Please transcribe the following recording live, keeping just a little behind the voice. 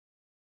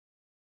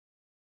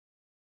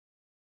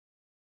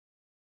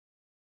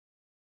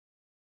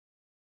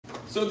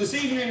So this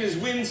evening is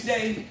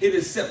Wednesday. It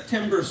is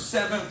September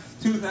 7th,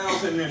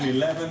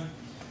 2011.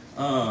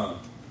 I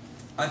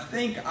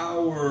think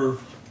our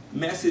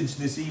message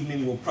this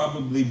evening will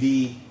probably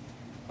be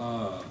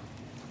called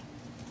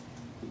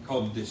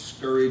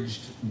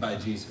Discouraged by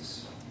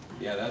Jesus.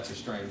 Yeah, that's a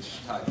strange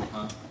title,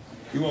 huh?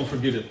 You won't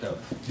forget it, though.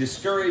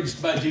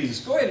 Discouraged by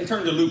Jesus. Go ahead and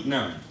turn to Luke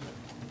 9.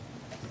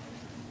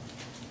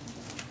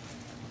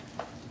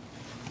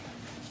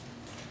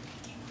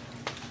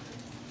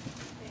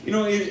 You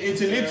know,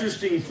 it's an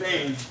interesting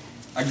thing.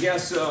 I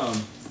guess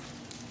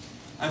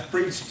I've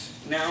preached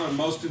now in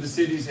most of the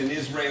cities in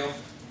Israel,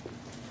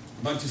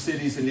 a bunch of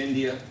cities in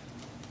India,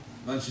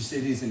 a bunch of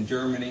cities in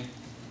Germany,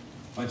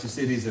 a bunch of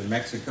cities in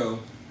Mexico.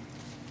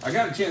 I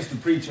got a chance to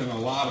preach in a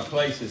lot of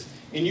places.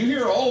 And you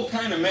hear all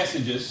kind of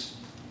messages.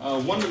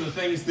 One of the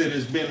things that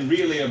has been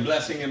really a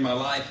blessing in my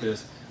life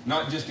is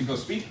not just to go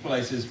speak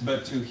places,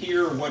 but to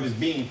hear what is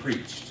being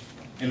preached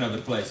in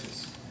other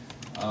places.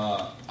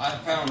 I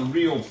found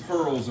real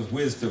pearls of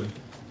wisdom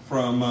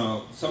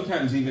from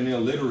sometimes even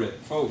illiterate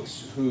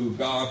folks who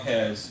God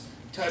has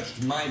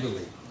touched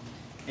mightily.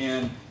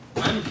 And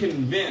I'm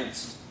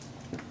convinced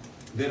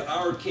that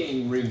our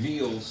King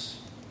reveals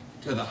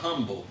to the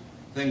humble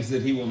things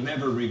that he will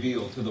never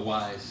reveal to the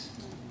wise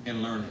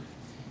and learned.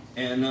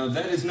 And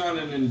that is not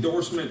an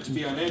endorsement to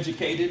be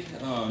uneducated.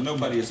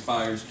 Nobody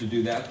aspires to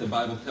do that. The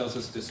Bible tells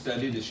us to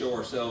study to show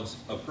ourselves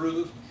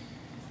approved.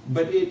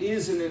 But it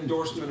is an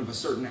endorsement of a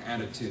certain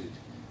attitude.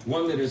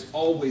 One that is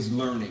always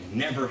learning,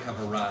 never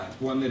have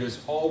arrived. One that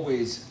is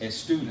always a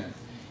student.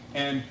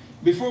 And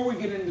before we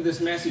get into this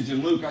message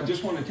in Luke, I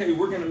just want to tell you,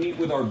 we're going to meet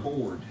with our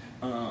board.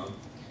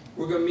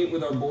 We're going to meet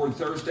with our board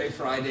Thursday,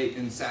 Friday,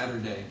 and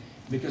Saturday.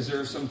 Because there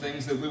are some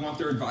things that we want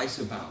their advice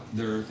about.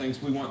 There are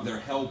things we want their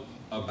help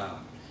about.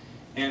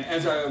 And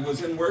as I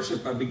was in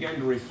worship, I began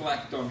to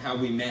reflect on how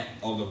we met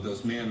all of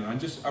those men.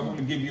 And I want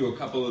to give you a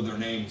couple of their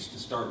names to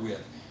start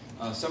with.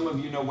 Some of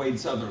you know Wade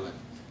Sutherland.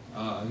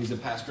 He's a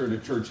pastor at a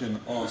church in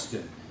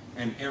Austin.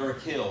 And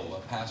Eric Hill,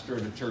 a pastor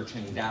at a church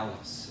in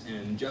Dallas.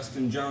 And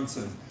Justin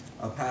Johnson,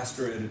 a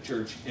pastor at a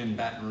church in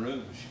Baton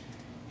Rouge.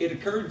 It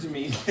occurred to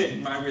me that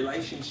my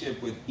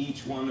relationship with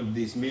each one of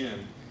these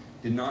men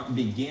did not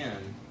begin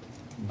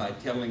by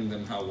telling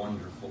them how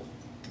wonderful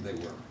they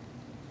were,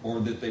 or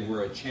that they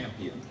were a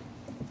champion,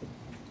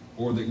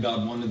 or that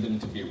God wanted them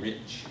to be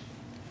rich,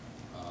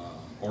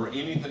 or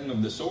anything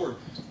of the sort.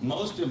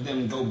 Most of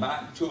them go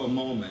back to a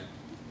moment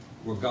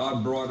where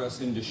God brought us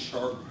into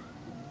sharp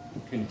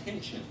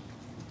contention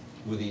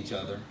with each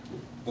other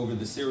over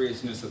the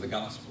seriousness of the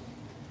gospel.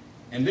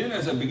 And then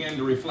as I began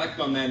to reflect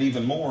on that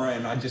even more,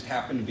 and I just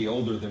happen to be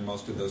older than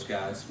most of those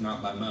guys,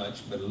 not by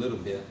much, but a little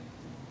bit,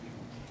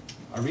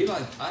 I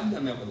realized I've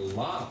done that with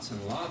lots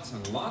and lots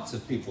and lots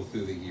of people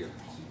through the years.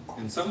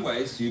 In some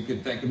ways, you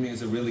could think of me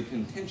as a really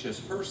contentious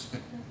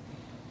person.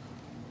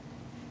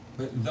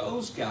 But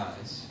those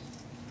guys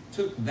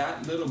took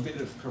that little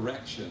bit of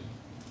correction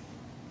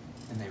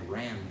and they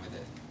ran with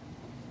it.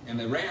 And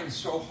they ran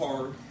so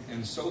hard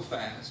and so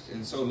fast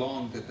and so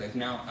long that they've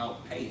now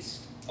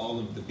outpaced all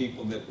of the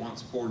people that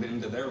once poured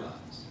into their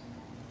lives.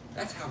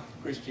 That's how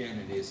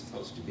Christianity is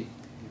supposed to be.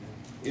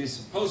 It is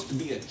supposed to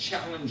be a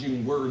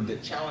challenging word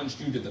that challenged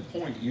you to the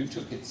point you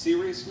took it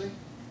seriously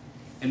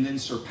and then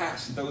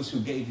surpassed those who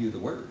gave you the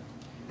word.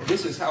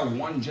 This is how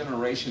one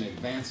generation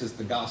advances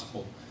the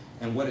gospel.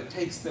 And what it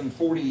takes them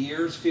 40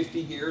 years, 50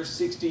 years,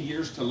 60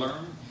 years to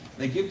learn,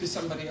 they give to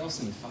somebody else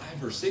in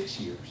 5 or 6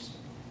 years.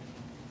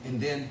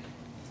 And then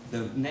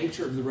the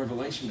nature of the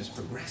revelation is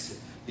progressive.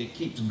 It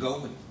keeps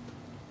going.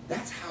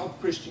 That's how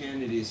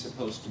Christianity is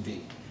supposed to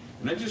be.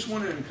 And I just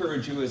want to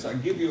encourage you as I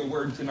give you a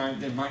word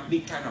tonight that might be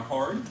kind of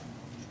hard.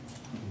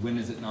 When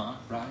is it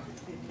not, right?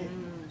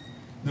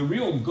 The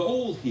real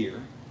goal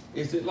here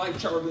is that like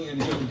Charlie and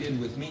Joe did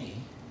with me,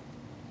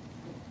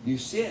 you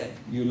sit,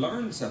 you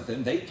learned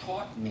something. They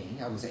taught me.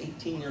 I was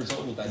 18 years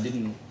old. I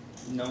didn't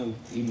know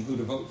even who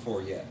to vote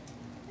for yet.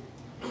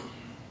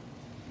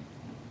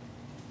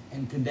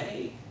 And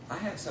today, I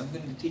have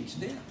something to teach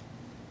them.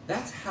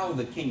 That's how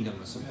the kingdom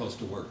is supposed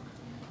to work.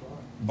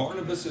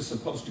 Barnabas is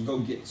supposed to go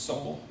get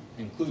Saul,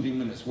 include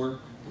him in his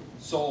work.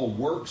 Saul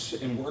works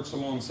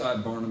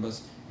alongside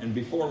Barnabas, and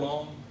before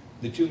long,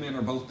 the two men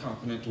are both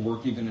competent to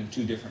work even in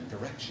two different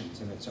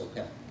directions, and it's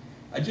okay.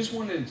 I just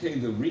wanted to tell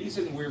you the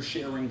reason we're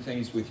sharing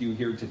things with you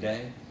here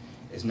today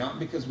is not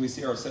because we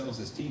see ourselves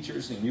as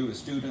teachers and you as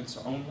students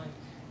only.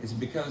 It's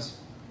because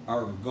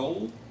our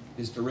goal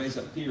is to raise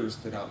up peers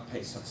that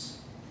outpace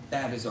us.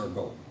 That is our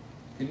goal.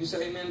 Can you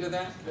say amen to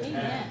that?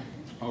 Amen.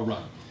 All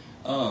right.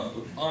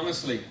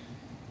 Honestly,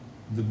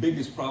 the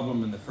biggest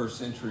problem in the first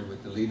century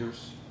with the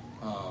leaders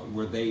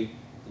where they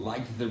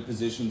liked their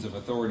positions of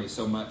authority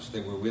so much they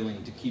were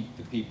willing to keep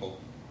the people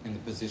in the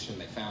position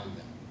they found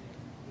them.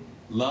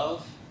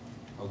 Love,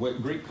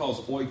 what Greek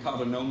calls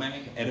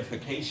oikotonome,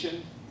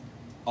 edification,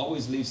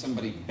 always leaves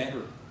somebody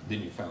better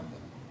than you found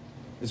them.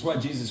 That's why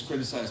Jesus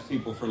criticized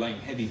people for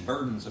laying heavy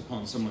burdens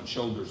upon someone's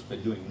shoulders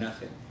but doing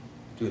nothing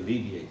to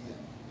alleviate them.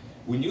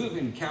 When you have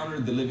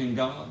encountered the living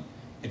God,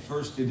 at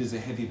first it is a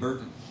heavy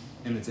burden.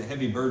 And it's a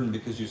heavy burden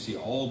because you see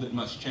all that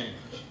must change.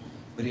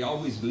 But he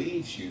always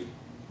leaves you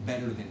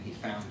better than he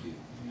found you.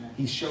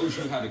 He shows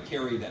you how to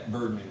carry that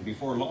burden. And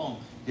before long,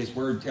 his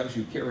word tells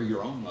you carry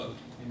your own load.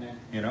 Amen.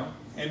 You know?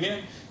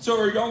 Amen. So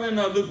are y'all in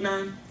Luke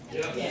 9?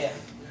 Yeah.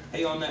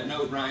 Hey, on that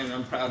note, Ryan,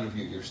 I'm proud of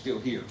you. You're still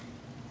here.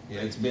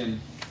 Yeah, it's been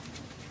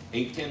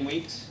 8-10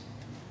 weeks.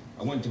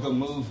 I went to go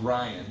move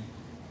Ryan.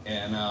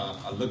 And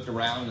I looked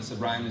around and said,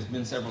 Ryan, it's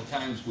been several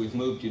times we've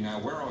moved you now.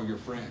 Where are all your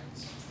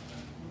friends?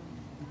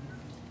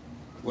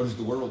 What has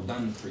the world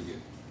done for you?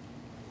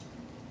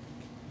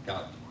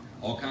 Got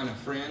all kind of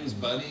friends,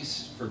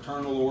 buddies,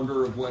 fraternal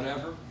order of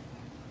whatever.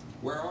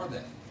 Where are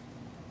they?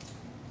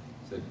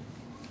 Said,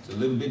 it's a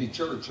little bitty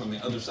church on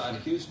the other side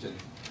of Houston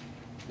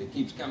that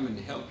keeps coming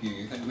to help you.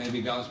 You think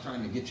maybe God's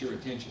trying to get your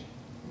attention?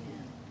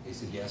 Yeah. He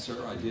said, yes,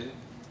 sir, I do.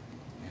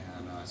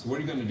 And I said, what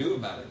are you going to do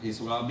about it? He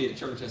said, well, I'll be at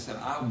church. I said,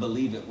 I'll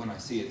believe it when I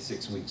see it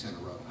 6 weeks in a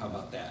row. How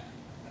about that?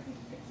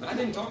 But I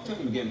didn't talk to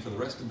him again for the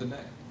rest of the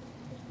day.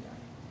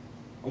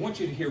 I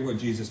want you to hear what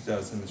Jesus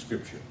does in the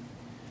Scripture.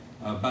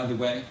 By the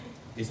way,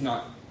 it's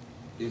not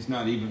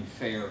even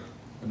fair,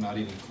 or not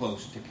even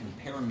close, to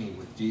compare me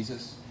with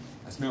Jesus.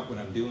 That's not what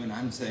I'm doing.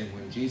 I'm saying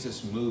when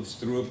Jesus moves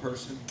through a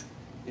person,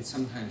 it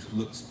sometimes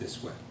looks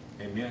this way.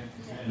 Amen?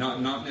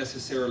 Not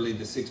necessarily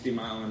the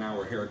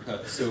 60-mile-an-hour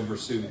haircut, silver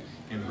suit,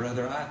 and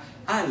brother,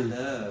 I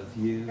love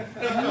you.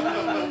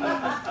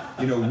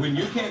 You know, when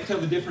you can't tell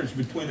the difference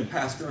between a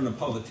pastor and a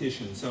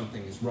politician,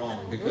 something is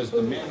wrong, because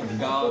the men of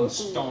God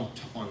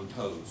stomped on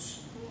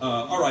toes.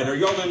 All right, are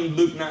y'all in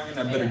Luke 9?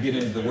 I better get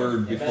into the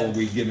Word before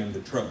we get into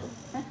trouble.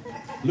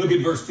 Look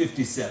at verse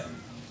 57.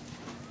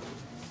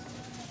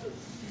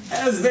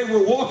 As they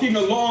were walking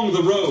along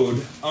the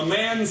road, a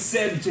man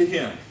said to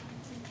him,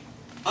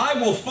 I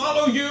will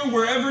follow you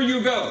wherever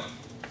you go.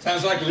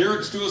 Sounds like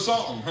lyrics to a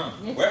song, huh?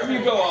 Wherever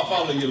you go, I'll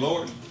follow you,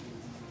 Lord.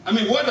 I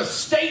mean, what a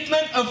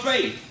statement of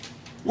faith.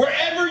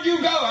 Wherever you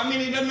go. I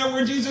mean, he doesn't know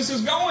where Jesus is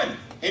going.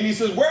 And he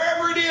says,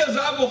 wherever it is,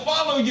 I will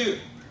follow you.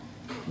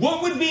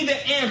 What would be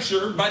the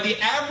answer by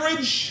the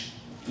average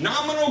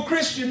nominal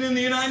Christian in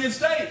the United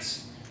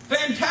States?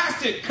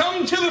 Fantastic.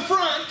 Come to the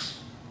front.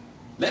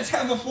 Let's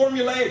have a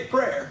formulaic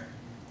prayer.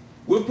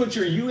 We'll put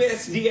your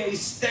USDA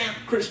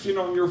stamped Christian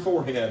on your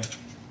forehead,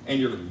 and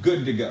you're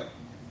good to go.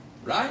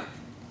 Right?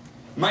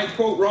 Might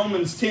quote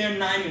Romans 10,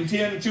 9 and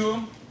 10 to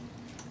him.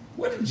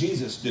 What did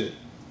Jesus do?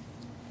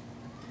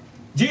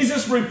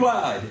 Jesus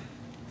replied,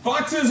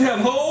 foxes have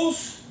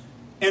holes,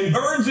 and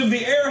birds of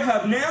the air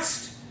have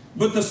nests,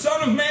 but the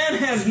Son of Man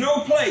has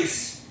no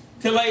place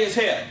to lay his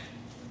head.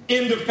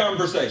 End of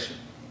conversation.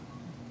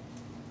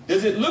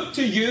 Does it look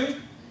to you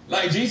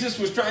like Jesus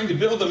was trying to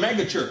build a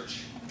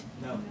megachurch?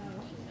 No.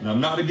 And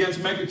I'm not against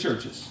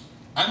megachurches.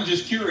 I'm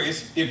just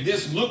curious if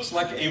this looks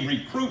like a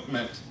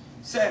recruitment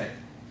setting.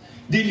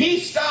 Did he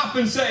stop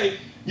and say,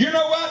 you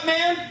know what,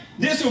 man?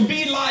 This will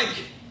be like,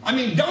 I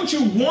mean, don't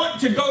you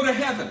want to go to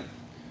heaven?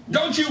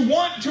 Don't you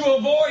want to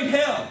avoid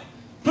hell?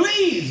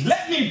 Please,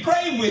 let me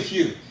pray with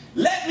you.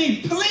 Let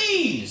me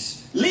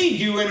please lead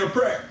you in a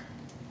prayer.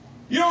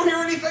 You don't hear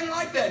anything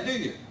like that, do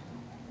you?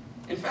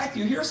 In fact,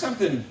 you hear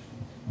something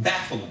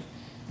baffling.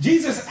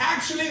 Jesus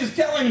actually is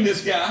telling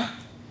this guy,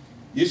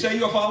 you say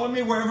you'll follow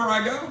me wherever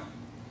I go?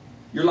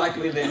 You're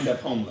likely to end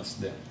up homeless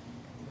then.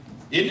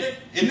 Isn't it?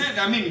 Isn't that,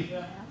 I mean,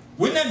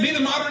 wouldn't that be the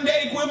modern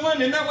day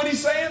equivalent? Isn't that what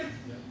he's saying?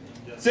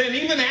 Saying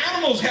even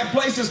animals have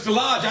places to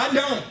lodge. I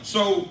don't.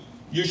 So,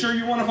 you sure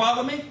you want to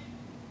follow me?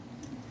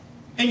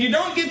 And you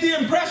don't get the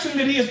impression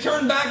that he has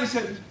turned back and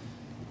said,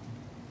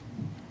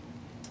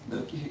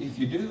 look, if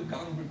you do,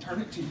 God will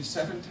return it to you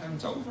 7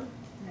 times over.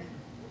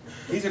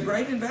 He's a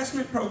great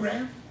investment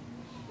program.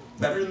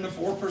 Better than the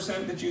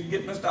 4% that you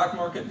get in the stock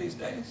market these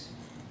days.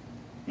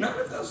 None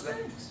of those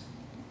things.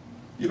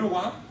 You know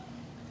why?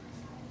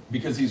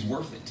 Because he's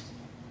worth it.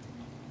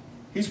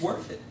 He's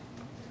worth it.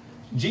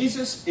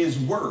 Jesus is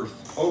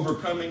worth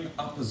overcoming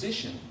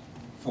opposition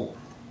for.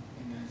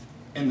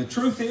 And the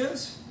truth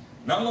is,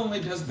 not only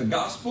does the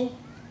gospel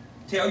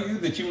tell you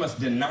that you must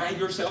deny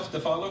yourself to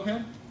follow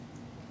him,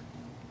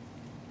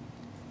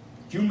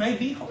 you may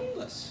be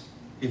homeless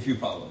if you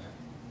follow him.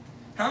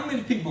 How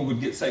many people would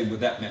get saved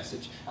with that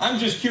message? I'm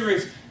just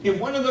curious, if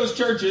one of those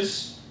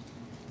churches,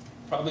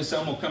 probably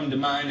some will come to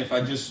mind if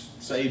I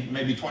just say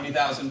maybe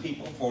 20,000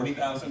 people,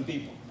 40,000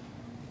 people,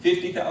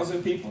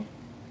 50,000 people.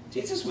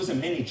 Jesus was a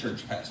mini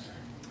church pastor.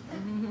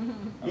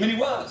 I mean, he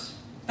was.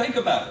 Think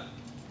about it.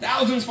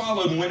 Thousands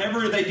followed, and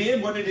whenever they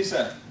did, what did he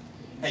say?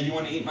 Hey, you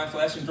want to eat my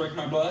flesh and drink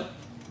my blood?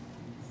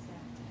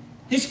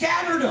 He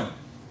scattered them.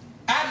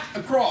 At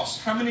the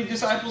cross, how many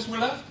disciples were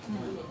left?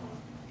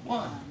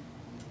 1.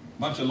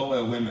 Bunch of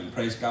loyal women.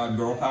 Praise God,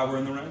 girl power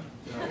in the room.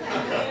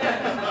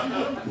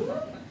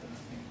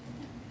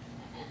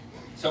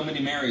 So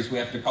many Marys, we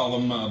have to call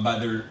them by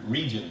their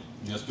region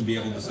just to be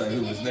able to say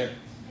who was there.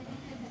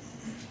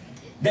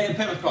 Day of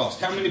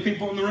Pentecost, how many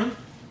people in the room?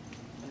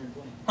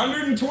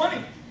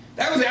 120.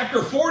 That was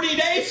after 40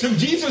 days of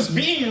Jesus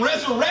being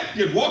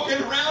resurrected,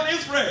 walking around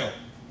Israel.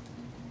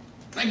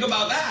 Think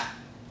about that.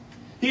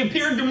 He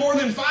appeared to more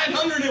than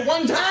 500 at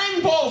one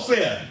time, Paul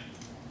said.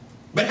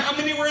 But how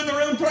many were in the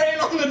room praying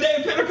on the day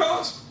of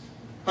Pentecost?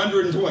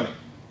 120.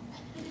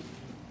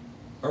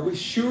 Are we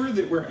sure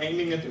that we're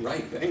aiming at the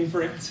right thing,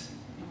 friends?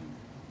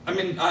 I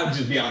mean, I'll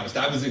just be honest.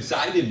 I was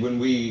excited when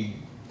we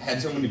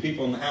had so many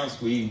people in the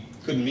house we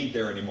couldn't meet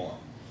there anymore.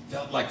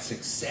 Felt like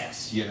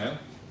success, you know?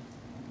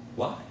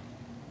 Why?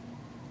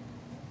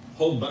 A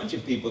whole bunch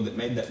of people that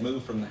made that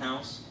move from the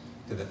house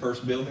to the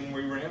first building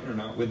we were in are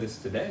not with us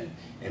today.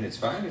 And it's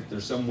fine if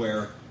they're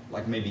somewhere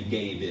like maybe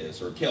Gabe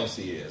is, or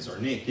Kelsey is, or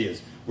Nick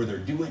is, where they're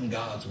doing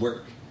God's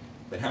work.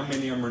 But how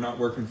many of them are not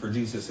working for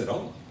Jesus at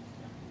all?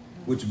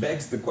 Which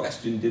begs the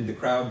question, did the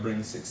crowd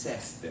bring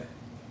success then?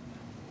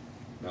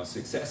 Now,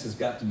 success has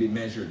got to be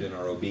measured in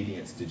our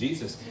obedience to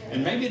Jesus.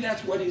 And maybe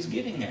that's what he's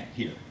getting at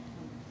here.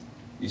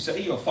 You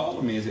say you'll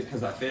follow me. Is it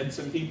because I fed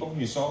some people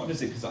and you saw it?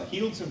 Is it because I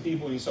healed some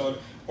people and you saw it?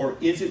 Or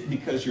is it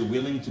because you're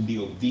willing to be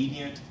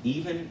obedient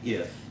even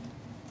if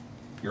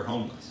you're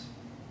homeless?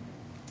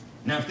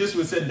 Now, if this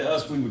was said to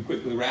us, we would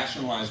quickly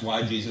rationalize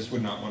why Jesus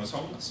would not want us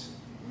homeless.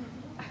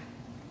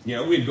 You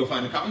know, we'd go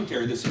find a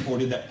commentary that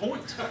supported that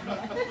point.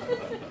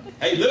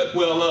 Hey, look,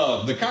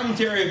 well, the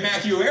commentary of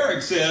Matthew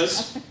Eric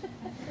says,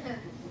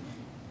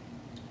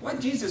 what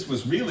Jesus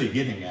was really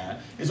getting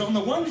at is on the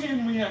one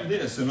hand we have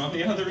this, and on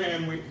the other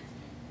hand we...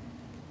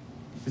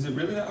 Is it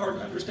really that hard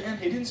to understand?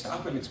 He didn't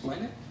stop and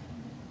explain it.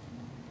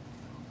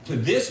 To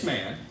this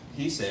man,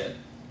 he said,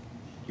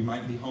 you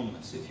might be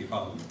homeless if you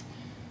follow me.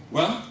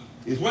 Well,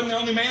 he wasn't the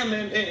only man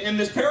in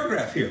this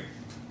paragraph here.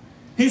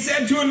 He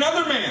said to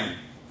another man,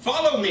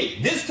 follow me.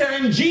 This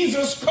time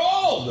Jesus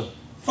called,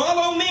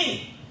 follow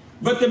me.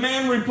 But the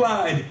man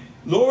replied,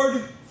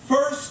 Lord,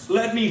 first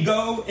let me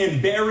go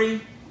and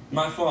bury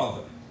my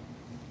father.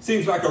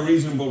 Seems like a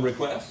reasonable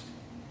request.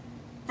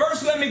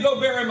 First let me go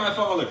bury my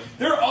father.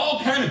 There are all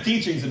kinds of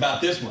teachings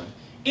about this one.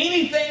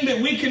 Anything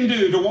that we can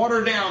do to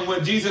water down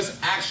what Jesus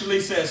actually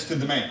says to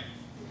the man.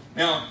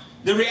 Now,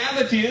 the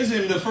reality is,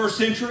 in the first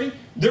century,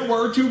 there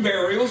were 2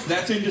 burials.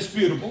 That's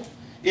indisputable.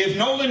 If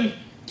Nolan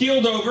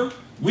keeled over,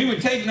 we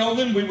would take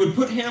Nolan, we would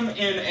put him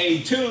in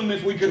a tomb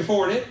if we could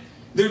afford it.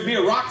 There'd be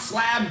a rock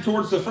slab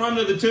towards the front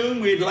of the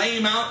tomb. We'd lay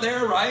him out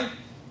there, right?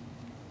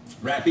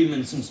 Wrap him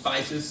in some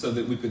spices so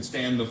that we could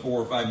stand the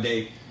 4 or 5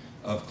 day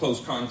of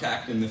close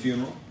contact in the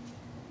funeral.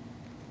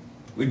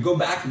 We'd go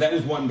back. That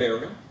was one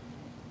burial.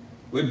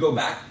 We'd go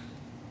back.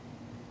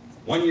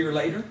 1 year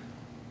later,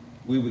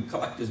 we would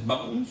collect his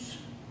bones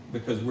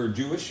because we're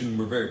Jewish and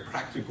we're very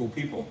practical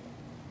people.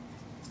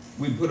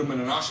 We'd put them in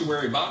an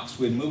ossuary box.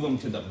 We'd move them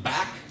to the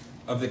back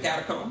of the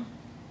catacomb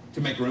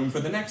to make room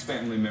for the next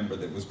family member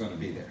that was going to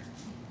be there.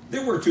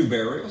 There were 2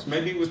 burials.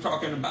 Maybe he was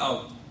talking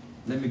about,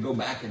 let me go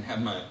back and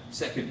have my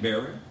second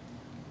burial.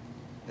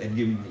 They'd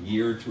give him a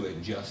year to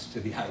adjust to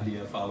the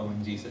idea of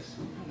following Jesus.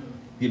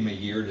 Give him a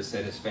year to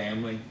set his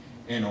family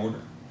in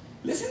order.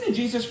 Listen to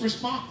Jesus'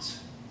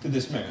 response to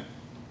this man.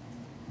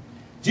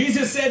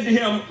 Jesus said to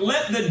him,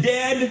 let the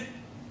dead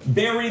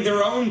bury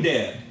their own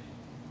dead.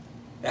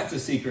 That's a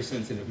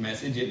seeker-sensitive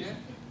message, isn't it?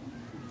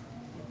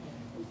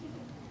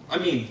 I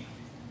mean,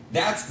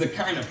 that's the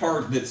kind of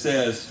part that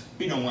says,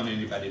 we don't want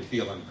anybody to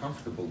feel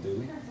uncomfortable, do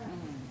we?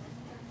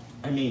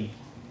 I mean,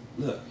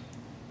 look,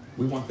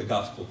 we want the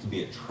gospel to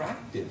be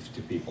attractive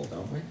to people,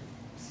 don't we?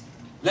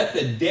 Let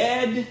the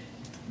dead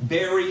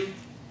bury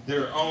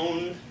their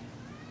own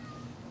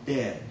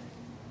dead,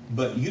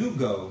 but you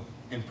go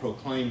and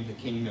proclaim the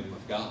kingdom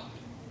of God.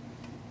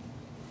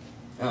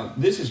 Now,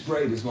 this is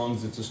great as long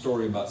as it's a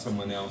story about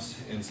someone else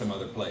in some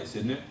other place,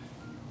 isn't it?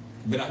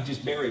 But I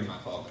just buried my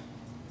father.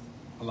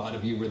 A lot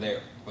of you were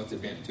there. What's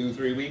it been,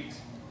 2-3 weeks?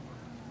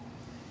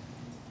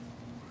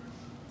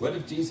 What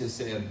if Jesus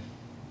said,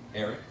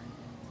 Eric,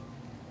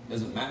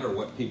 doesn't matter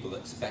what people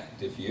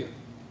expect of you.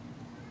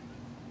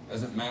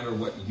 Doesn't matter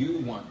what you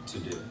want to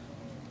do.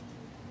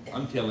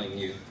 I'm telling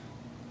you,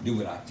 do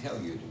what I tell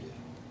you to do.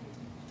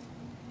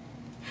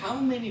 How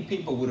many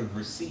people would have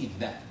received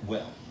that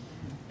well?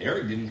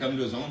 Eric didn't come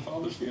to his own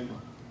father's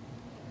funeral.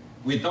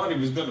 We thought he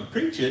was going to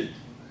preach it,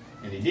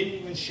 and he didn't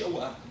even show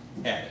up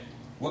at it.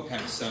 What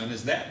kind of son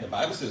is that? The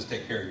Bible says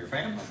take care of your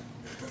family.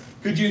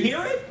 Could you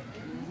hear it?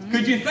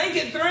 Could you think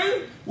it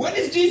through? What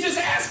is Jesus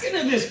asking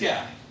of this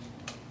guy?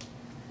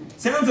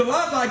 Sounds a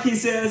lot like he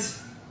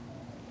says,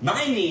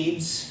 my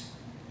needs,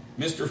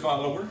 Mr.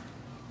 Follower,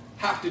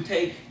 have to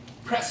take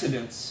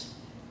precedence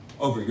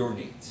over your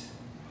needs.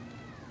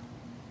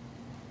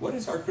 What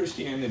does our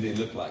Christianity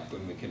look like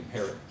when we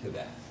compare it to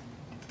that?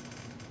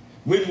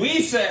 When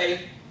we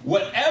say,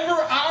 whatever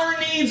our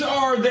needs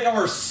are, they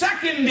are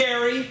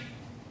secondary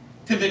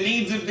to the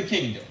needs of the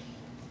kingdom.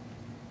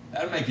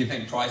 That'll make you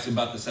think twice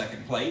about the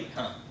second plate,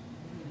 huh?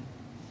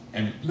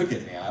 And look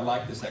at me, I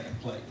like the second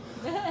plate.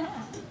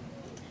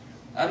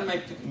 That'll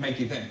make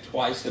you think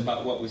twice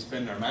about what we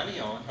spend our money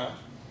on, huh?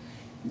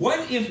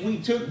 What if we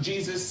took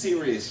Jesus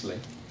seriously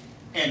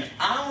and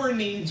our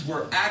needs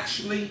were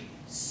actually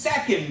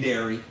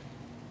secondary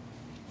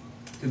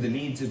to the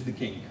needs of the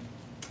kingdom?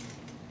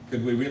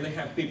 Could we really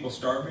have people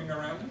starving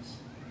around us?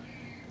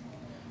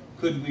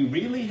 could we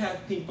really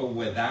have people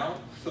without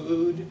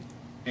food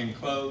and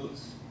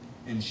clothes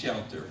and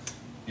shelter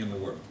in the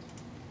world?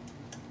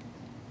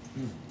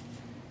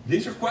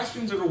 These are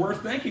questions that are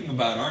worth thinking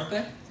about, aren't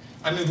they?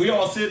 I mean, we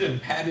all sit in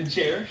padded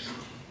chairs,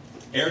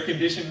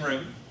 air-conditioned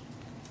room,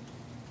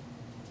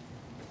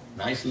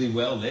 nicely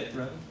well-lit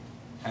room,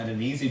 had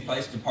an easy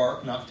place to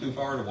park, not too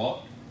far to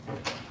walk.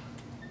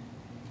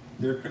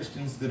 There are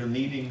Christians that are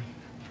meeting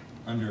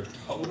under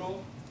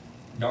total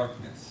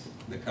darkness,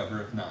 the cover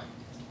of night.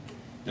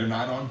 They're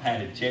not on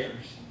padded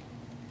chairs.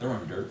 They're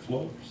on dirt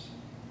floors.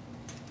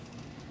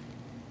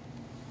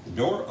 The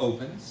door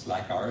opens,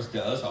 like ours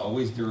does,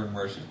 always during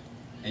worship,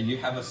 and you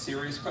have a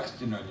serious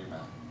question on your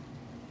mind.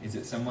 Is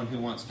it someone who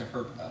wants to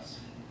hurt us?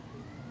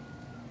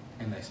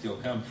 And they still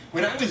come.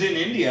 When I was in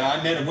India,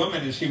 I met a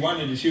woman, and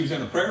she was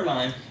in a prayer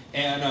line,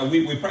 and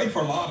we prayed for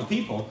a lot of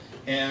people,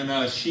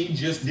 and she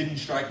just didn't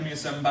strike me as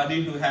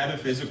somebody who had a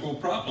physical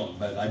problem,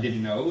 but I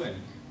didn't know, and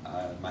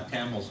my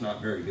Tamil's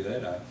not very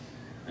good.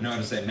 I know how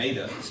to say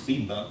 "maida,"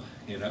 speed bump,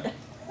 you know.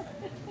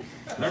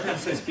 Learn how to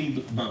say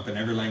speed bump in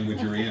every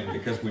language you're in,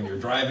 because when you're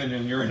driving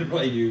and you're in a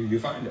plane, you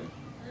find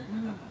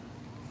them.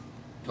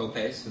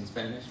 Topes in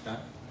Spanish, right?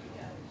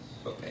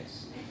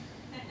 Topes.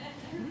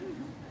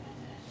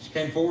 She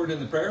came forward in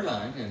the prayer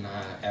line, and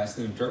I asked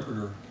the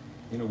interpreter,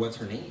 what's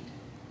her need?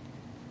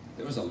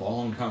 There was a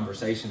long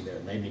conversation there.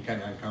 It made me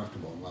kind of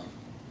uncomfortable. I'm like,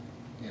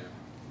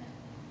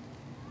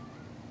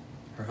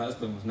 her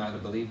husband was not a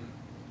believer.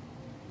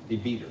 He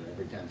beat her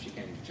every time she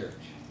came to church.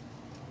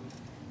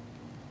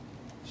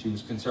 She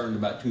was concerned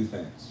about two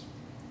things.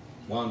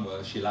 One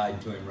was she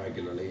lied to him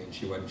regularly, and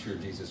she wasn't sure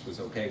Jesus was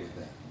okay with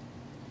that.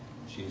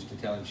 She used to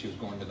tell him she was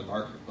going to the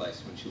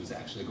marketplace when she was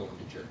actually going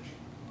to church.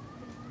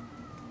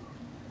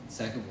 The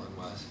second one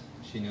was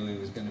she knew he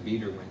was going to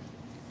beat her when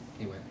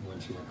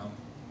she went home.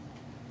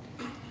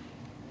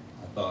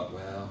 I thought,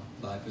 well,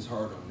 life is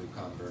hard on new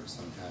converts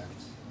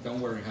sometimes. Don't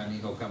worry, honey,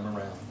 he'll come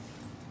around.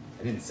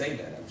 I didn't say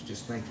that. I was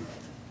just thinking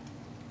it.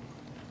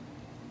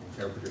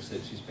 The interpreter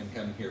said she's been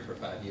coming here for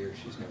 5 years.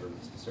 She's never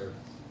missed a service.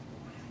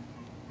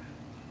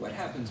 What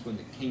happens when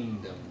the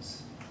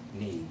kingdom's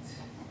needs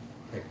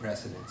take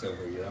precedence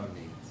over your own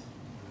needs?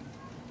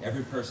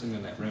 Every person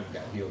in that room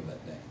got healed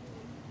that day.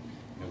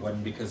 And it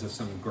wasn't because of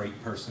some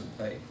great person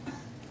faith.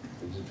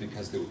 It was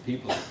because there were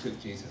people that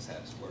took Jesus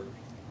at his word.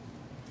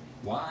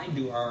 Why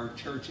do our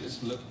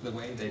churches look the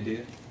way they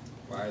do?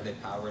 Why are they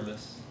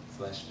powerless,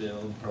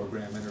 flesh-filled,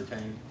 program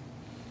entertained?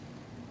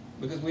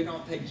 Because we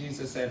don't take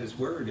Jesus at his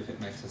word if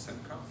it makes us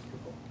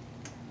uncomfortable.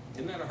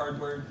 Isn't that a hard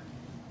word?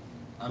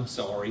 I'm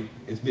sorry.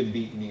 It's been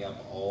beating me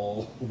up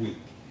all week.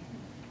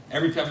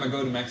 Every time I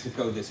go to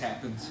Mexico, this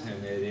happens,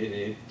 and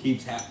it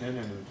keeps happening.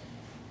 And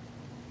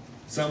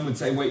some would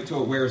say, wait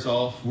till it wears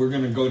off. We're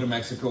going to go to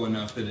Mexico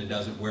enough that it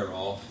doesn't wear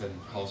off, and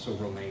also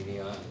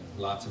Romania and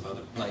lots of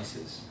other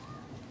places.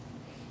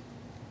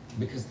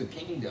 Because the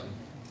kingdom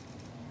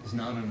is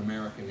not an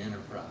American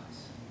enterprise.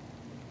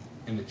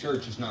 And the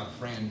church is not a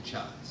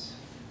franchise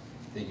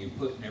that you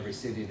put in every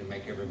city to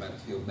make everybody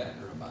feel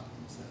better about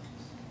themselves.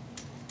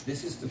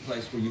 This is the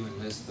place where you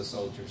enlist the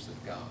soldiers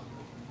of God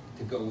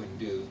to go and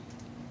do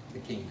the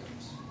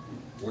kingdom's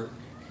work.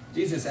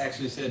 Jesus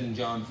actually said in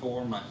John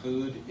 4, my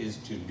food is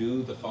to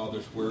do the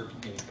Father's work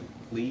and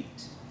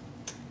complete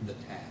the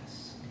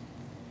task.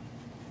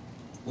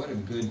 What a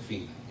good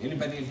feeling.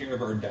 Anybody in here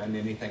ever done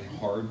anything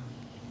hard?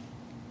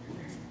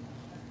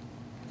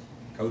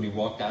 Cody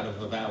walked out of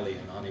the valley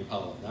in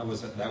Anipala. That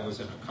was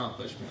an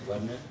accomplishment,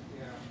 wasn't it?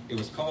 Yeah. It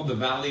was called the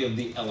Valley of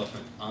the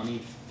Elephant,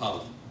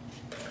 Anipala.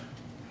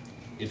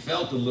 It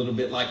felt a little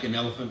bit like an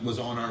elephant was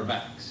on our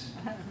backs.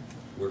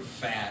 We're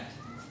fat,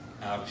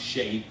 out of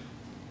shape,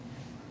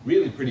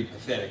 really pretty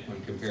pathetic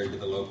when compared to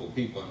the local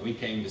people, and we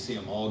came to see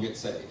them all get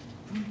saved.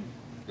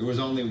 There was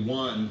only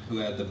one who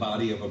had the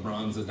body of a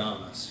bronze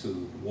Adonis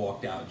who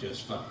walked out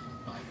just fine.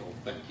 Michael,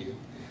 thank you.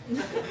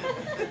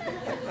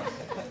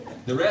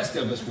 The rest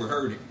of us were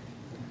hurting.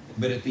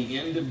 But at the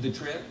end of the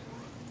trip,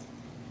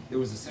 there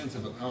was a sense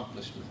of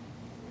accomplishment.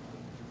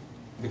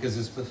 Because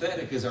as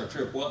pathetic as our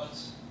trip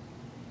was,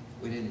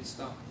 we didn't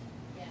stop.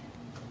 Yeah.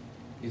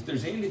 If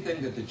there's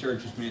anything that the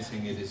church is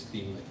missing, it is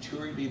the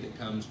maturity that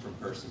comes from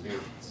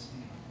perseverance.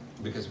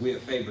 Because we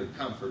have favored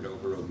comfort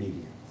over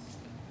obedience.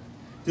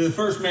 To the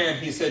first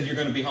man, he said, you're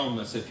going to be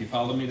homeless if you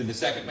follow me. To the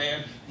second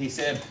man, he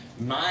said,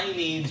 my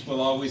needs will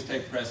always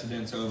take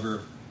precedence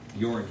over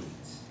your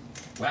needs.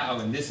 Wow,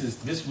 and this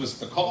was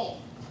the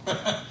call.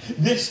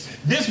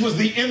 This was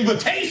the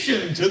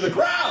invitation to the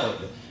crowd.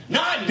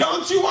 Not,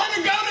 don't you want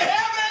to go to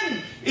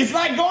heaven? It's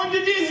like going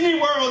to Disney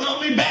World,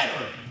 only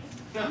better.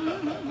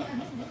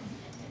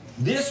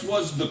 This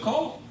was the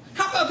call.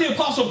 How about the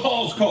Apostle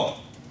Paul's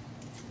call?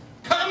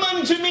 Come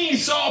unto me,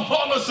 Saul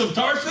Paulus of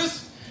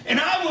Tarsus, and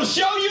I will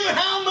show you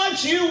how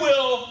much you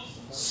will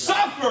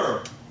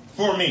suffer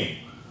for me.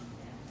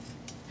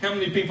 How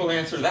many people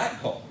answer that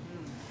call?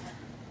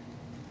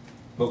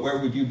 But where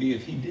would you be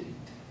if he didn't?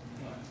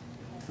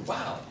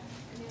 Wow.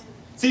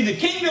 See, the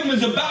kingdom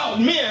is about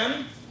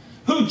men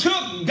who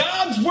took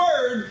God's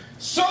word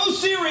so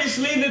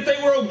seriously that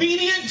they were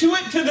obedient to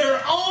it to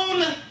their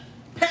own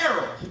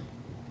peril.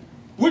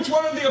 Which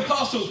one of the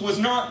apostles was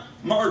not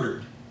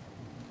martyred?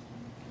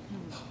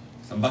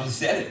 Somebody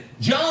said it.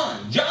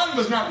 John. John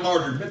was not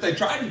martyred, but they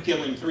tried to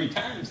kill him 3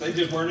 times. They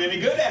just weren't any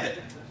good at it.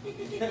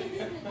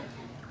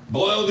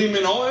 Boiled him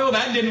in oil.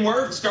 That didn't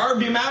work.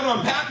 Starved him out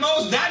on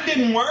Patmos. That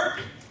didn't work.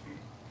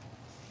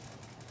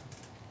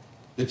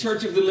 The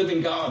church of the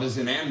living God is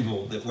an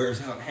anvil that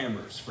wears out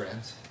hammers,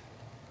 friends.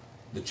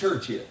 The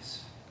church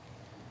is.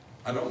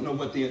 I don't know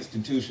what the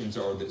institutions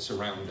are that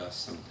surround us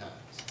sometimes.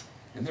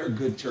 And there are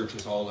good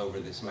churches all over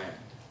this land.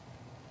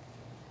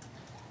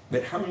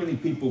 But how many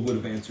people would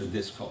have answered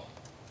this call?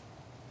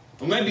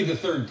 Well, maybe the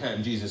 3rd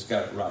time Jesus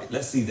got it right.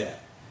 Let's see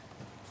that.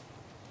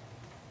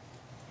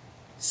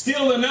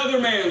 Still another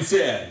man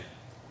said,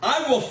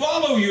 I will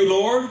follow you,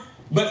 Lord,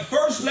 but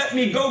first let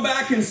me go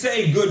back and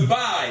say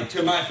goodbye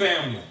to my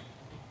family.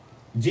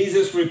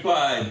 Jesus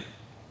replied,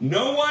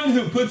 no one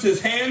who puts his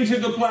hand to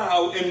the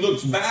plow and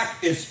looks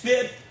back is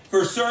fit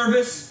for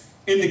service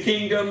in the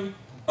kingdom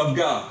of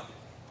God.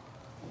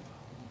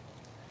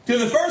 To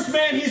the first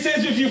man, he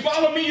says, if you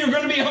follow me, you're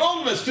going to be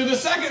homeless. To the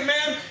second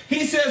man,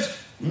 he says,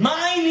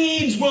 my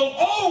needs will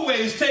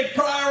always take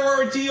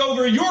priority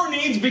over your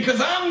needs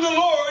because I'm the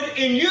Lord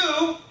and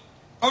you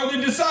are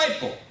the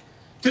disciple.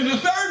 To the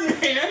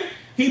third man,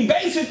 he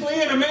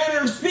basically, in a manner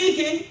of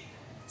speaking,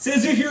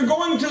 says, if you're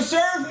going to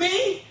serve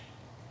me,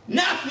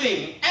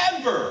 nothing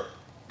ever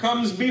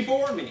comes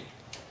before me.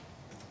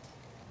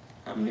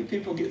 How many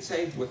people get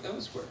saved with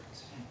those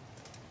words?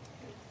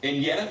 And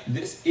yet,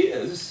 this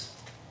is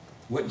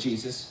what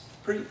Jesus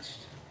preached.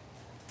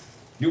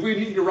 Do we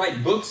need to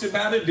write books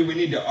about it? Do we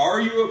need to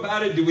argue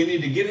about it? Do we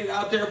need to get it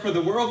out there for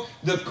the world?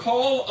 The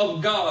call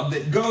of God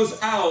that goes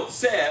out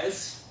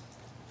says,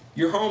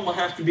 your home will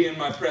have to be in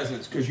my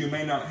presence because you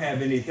may not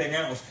have anything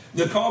else.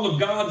 The call of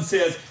God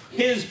says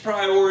his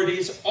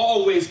priorities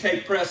always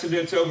take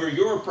precedence over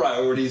your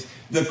priorities.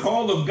 The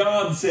call of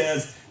God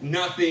says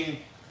nothing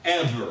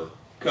ever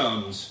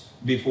comes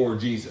before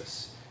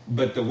Jesus.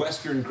 But the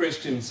Western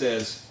Christian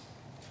says,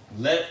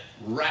 let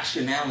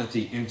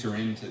rationality enter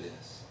into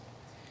this.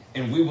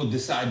 And we will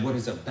decide what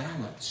is a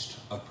balanced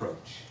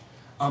approach,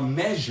 a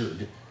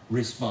measured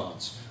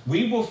response.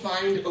 We will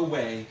find a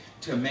way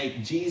to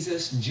make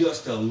Jesus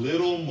just a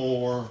little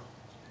more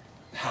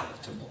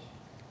palatable.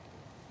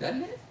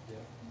 Doesn't it? Yeah.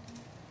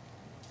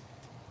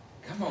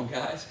 Come on,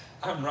 guys.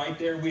 I'm right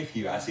there with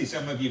you. I see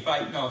some of you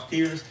fighting off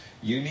tears.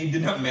 You need to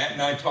know. Matt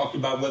and I talked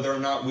about whether or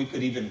not we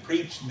could even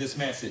preach this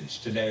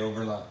message today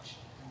over lunch.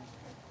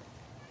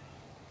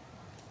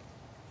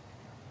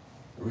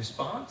 The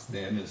response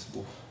then is,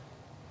 well,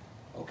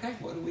 okay,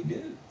 what do we do?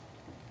 You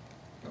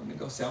want me to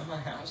go sell my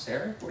house,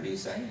 Eric? What are you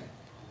saying?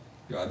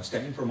 Do I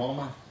abstain from all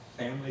my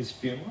family's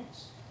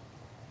funerals?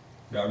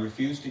 Do I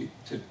refuse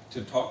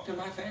to talk to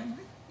my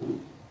family?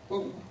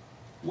 Well,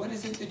 what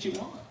is it that you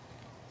want?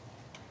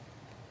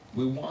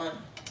 We want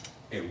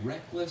a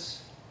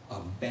reckless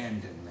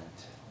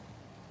abandonment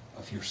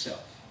of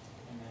yourself.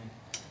 Amen.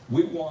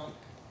 We want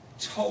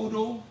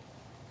total,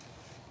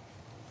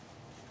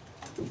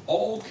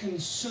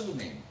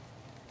 all-consuming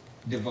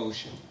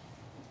devotion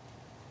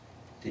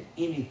to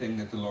anything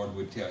that the Lord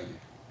would tell you,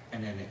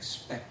 and an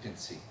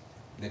expectancy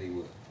that he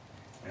would.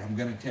 And I'm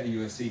going to tell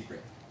you a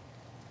secret.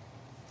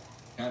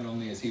 Not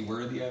only is he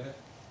worthy of it,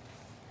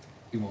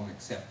 he won't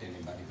accept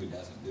anybody who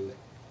doesn't do it.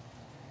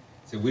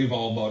 So we've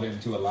all bought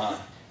into a lie.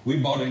 We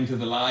bought into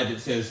the lie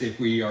that says if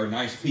we are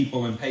nice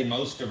people and pay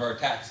most of our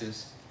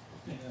taxes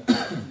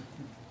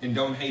and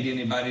don't hate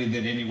anybody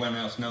that anyone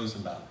else knows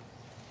about,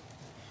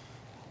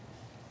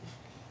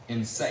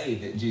 and say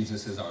that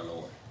Jesus is our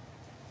Lord,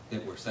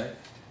 that we're saved.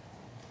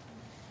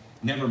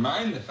 Never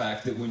mind the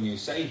fact that when you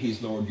say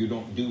he's Lord, you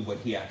don't do what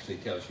he actually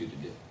tells you to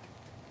do.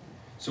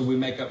 So we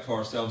make up for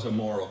ourselves a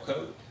moral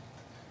code.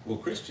 Well,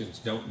 Christians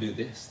don't do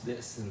this,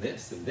 this, and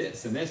this, and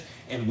this, and this.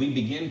 And we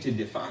begin to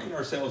define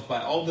ourselves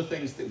by all the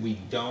things that we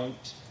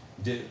don't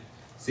do.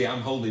 See,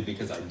 I'm holy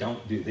because I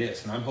don't do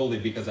this, and I'm holy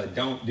because I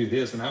don't do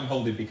this, and I'm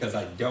holy because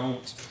I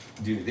don't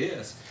do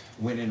this.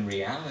 When in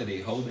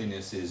reality,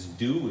 holiness is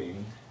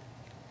doing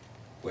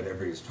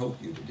whatever he's told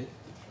you to do.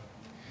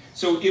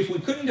 So if we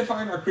couldn't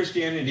define our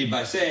Christianity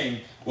by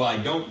saying, well, I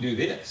don't do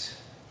this,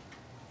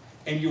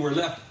 and you were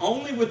left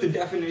only with the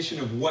definition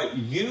of what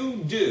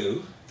you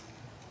do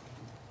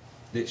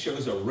that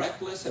shows a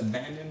reckless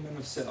abandonment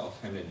of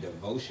self and a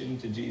devotion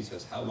to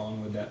Jesus, how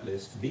long would that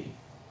list be?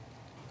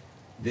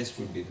 This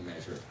would be the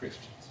measure of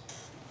Christians.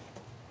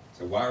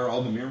 So why are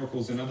all the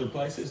miracles in other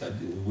places?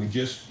 We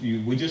just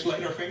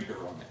laid our finger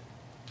on it.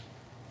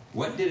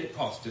 What did it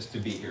cost us to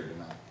be here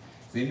tonight?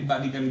 Is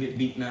anybody going to get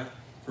beaten up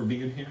for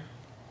being here?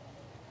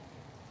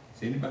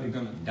 Is anybody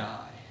going to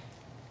die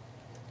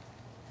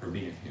for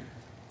being here?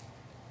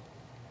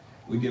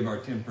 We give our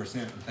 10%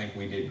 and think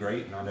we did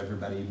great. Not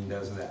everybody even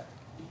does that.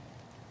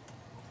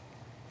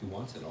 He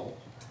wants it all.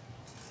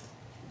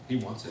 He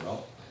wants it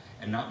all.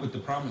 And not with the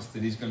promise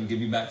that he's going to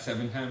give you back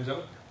 7 times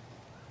over.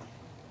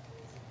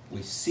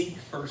 We seek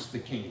first the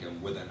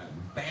kingdom with an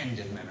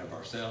abandonment of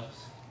ourselves.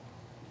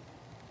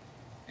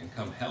 And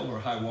come hell or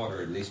high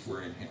water, at least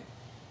we're in him.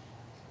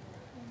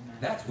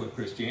 That's what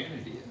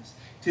Christianity is.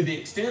 To the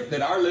extent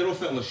that our little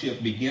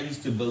fellowship begins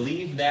to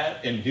believe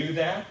that and do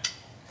that,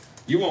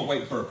 you won't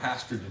wait for a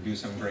pastor to do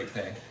some great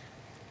thing.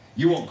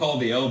 You won't call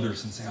the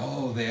elders and say,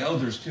 oh, the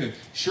elders could.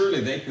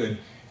 Surely they could.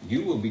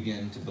 You will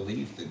begin to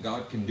believe that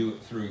God can do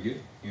it through you.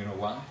 You know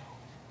why?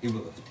 He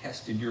will have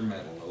tested your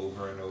mettle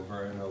over and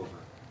over and over.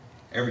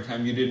 Every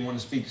time you didn't want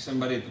to speak to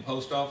somebody at the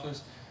post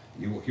office,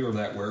 you will hear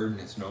that word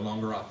and it's no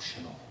longer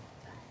optional.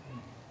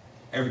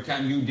 Every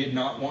time you did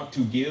not want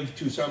to give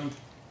to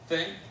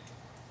something,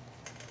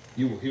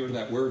 you will hear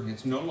that word and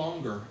it's no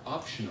longer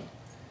optional.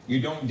 You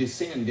don't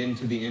descend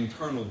into the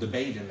internal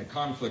debate and the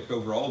conflict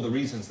over all the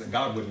reasons that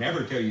God would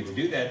never tell you to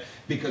do that,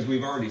 because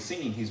we've already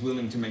seen He's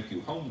willing to make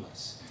you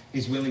homeless.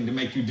 He's willing to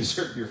make you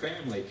desert your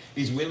family.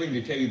 He's willing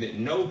to tell you that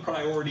no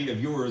priority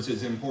of yours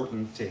is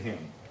important to Him.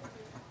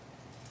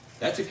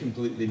 That's a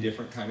completely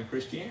different kind of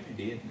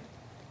Christianity, isn't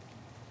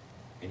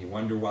it? And you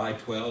wonder why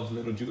 12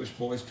 little Jewish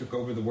boys took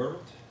over the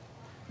world?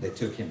 They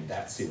took Him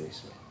that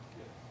seriously.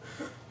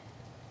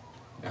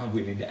 Now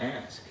we need to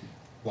ask,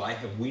 why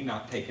have we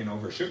not taken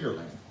over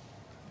Sugarland?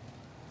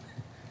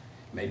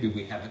 Maybe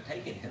we haven't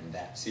taken Him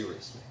that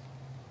seriously.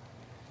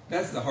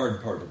 That's the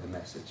hard part of the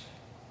message.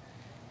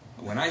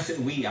 When I say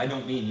we, I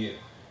don't mean you.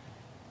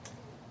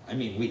 I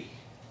mean we.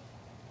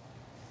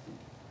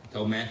 I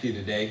told Matthew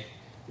today,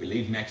 we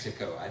leave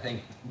Mexico. I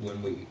think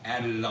when we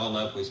added it all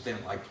up, we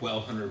spent like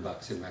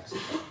 $1,200 in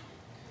Mexico.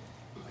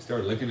 I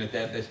started looking at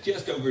that. That's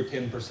just over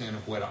 10%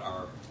 of what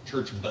our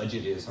church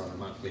budget is on a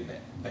monthly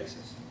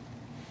basis.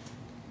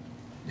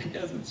 It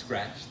doesn't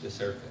scratch the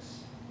surface.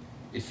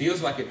 It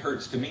feels like it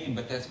hurts to me,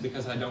 but that's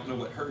because I don't know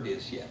what hurt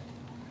is yet.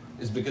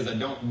 It's because I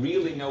don't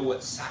really know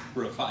what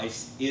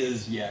sacrifice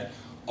is yet.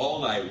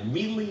 All I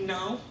really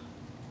know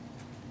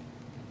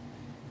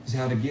is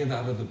how to give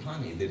out of the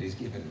plenty that He's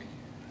given me.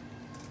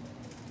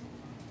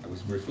 I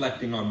was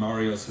reflecting on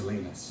Mario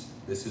Salinas.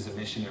 This is a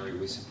missionary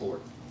we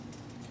support.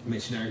 A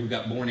missionary who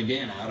got born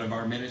again out of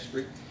our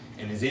ministry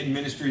and is in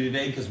ministry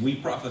today because we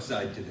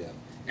prophesied to them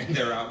and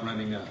they're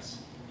outrunning us.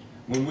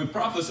 When we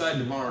prophesied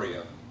to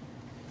Mario,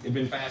 they'd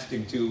been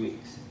fasting 2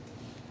 weeks.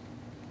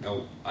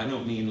 No, I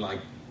don't mean like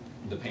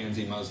the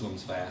pansy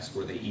Muslims fast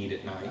where they eat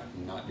at night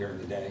and not during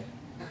the day.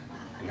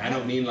 And I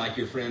don't mean like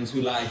your friends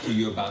who lied to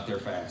you about their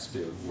fast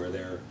do, where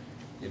they're,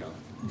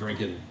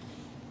 drinking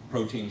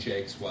protein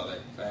shakes while they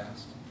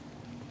fast.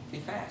 He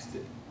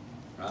fasted,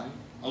 right?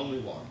 Only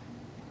water.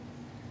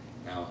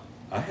 Now,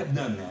 I have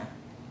done that.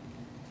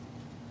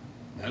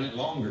 Done it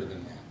longer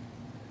than that.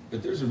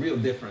 But there's a real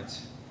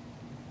difference.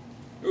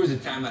 There was a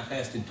time I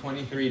fasted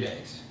 23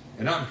 days.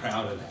 And I'm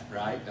proud of that,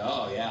 right?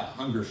 Oh, yeah,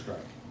 hunger strike.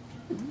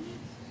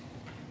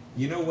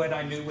 You know what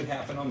I knew would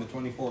happen on the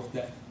 24th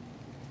day?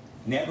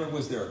 Never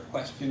was there a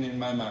question in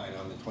my mind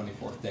on the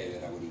 24th day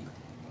that I would eat.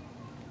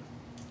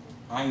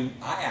 I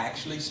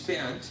actually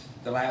spent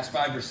the last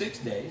 5 or 6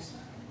 days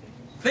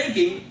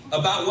thinking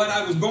about what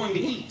I was going to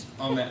eat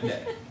on that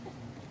day.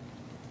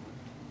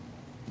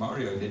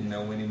 Mario didn't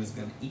know when he was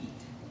going to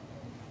eat,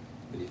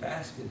 but he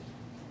fasted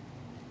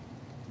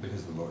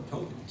because the Lord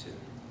told him to.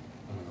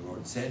 And when the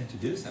Lord said to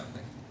do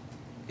something,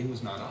 it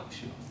was not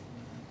optional.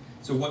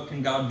 So what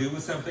can God do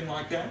with something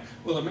like that?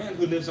 Well, a man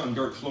who lives on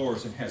dirt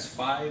floors and has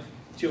 5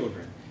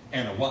 children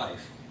and a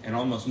wife and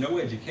almost no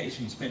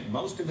education spent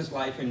most of his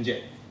life in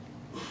jail.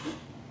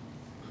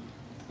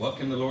 What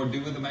can the Lord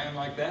do with a man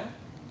like that?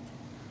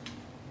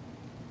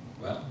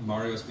 Well,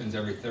 Mario spends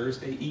every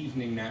Thursday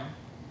evening now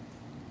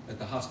at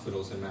the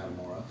hospitals in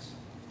Matamoros,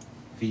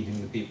 feeding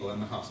the people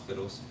in the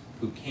hospitals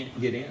who can't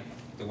get in,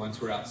 the ones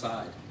who are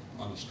outside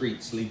on the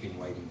street sleeping,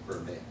 waiting for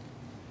a bed.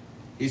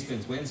 He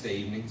spends Wednesday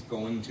evenings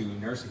going to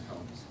nursing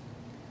homes,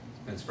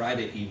 spends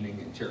Friday evening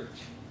in church.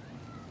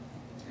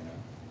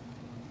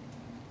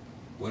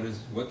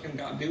 What can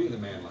God do with a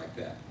man like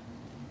that?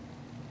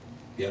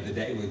 The other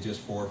day, with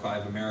just 4 or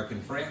 5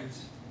 American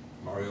friends,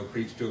 Mario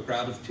preached to a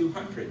crowd of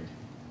 200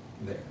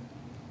 there,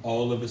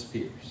 all of his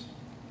peers.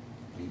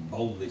 He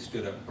boldly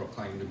stood up and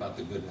proclaimed about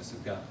the goodness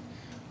of God.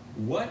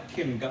 What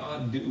can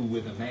God do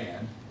with a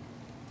man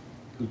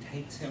who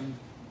takes him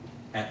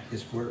at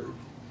his word?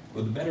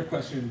 Well, the better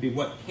question would be,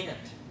 what can't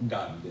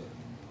God do?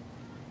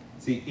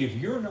 See, if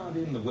you're not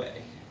in the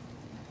way,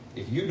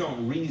 if you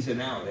don't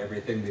reason out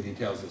everything that He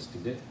tells us to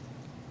do,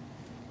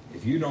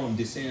 if you don't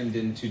descend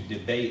into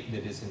debate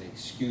that is an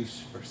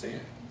excuse for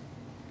sin,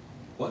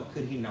 what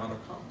could He not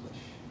accomplish?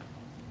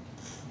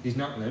 He's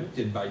not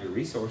limited by your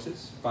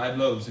resources. 5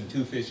 loaves and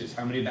 2 fishes.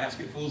 How many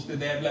basketfuls did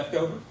they have left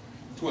over?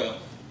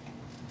 12.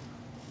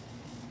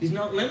 He's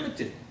not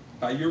limited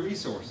by your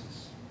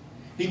resources.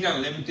 He's not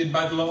limited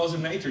by the laws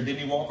of nature.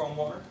 Didn't He walk on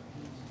water?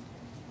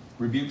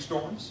 Rebuke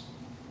storms?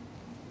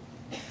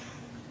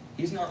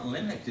 He's not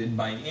limited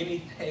by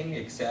anything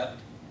except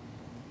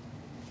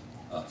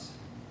us.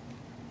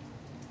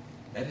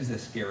 That is a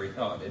scary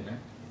thought, isn't it?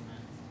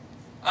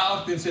 I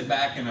often sit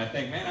back and I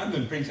think, man, I've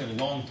been preaching a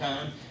long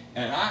time,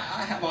 and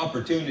I have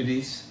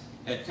opportunities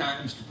at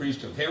times to preach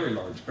to very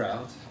large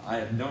crowds. I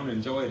don't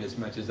enjoy it as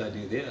much as I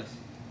do this.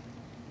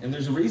 And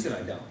there's a reason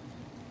I don't.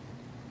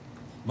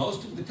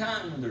 Most of the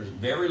time when there's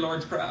very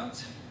large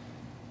crowds,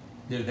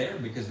 they're there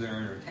because they're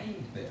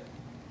entertained there.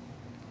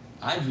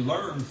 I've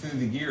learned through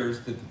the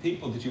years that the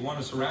people that you want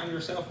to surround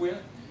yourself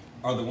with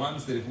are the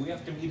ones that if we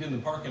have to meet in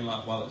the parking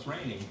lot while it's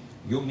raining,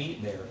 you'll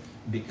meet there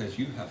because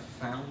you have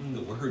found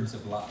the words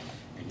of life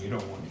and you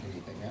don't want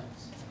anything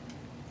else.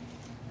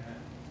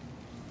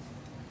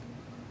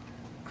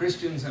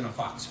 Christians in a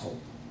foxhole.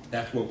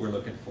 That's what we're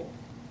looking for.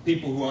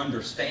 People who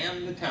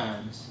understand the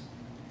times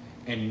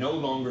and no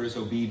longer is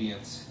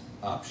obedience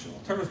optional.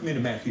 Turn with me to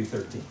Matthew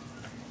 13.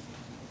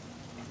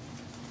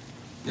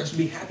 You should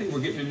be happy we're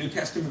getting a New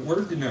Testament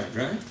word tonight,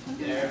 right?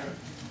 Yeah.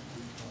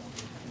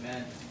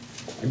 Amen.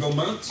 I go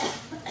months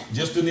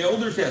just in the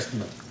Older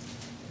Testament.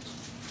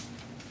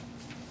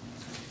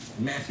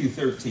 Matthew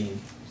 13.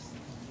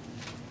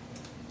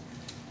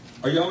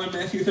 Are y'all in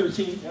Matthew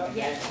 13?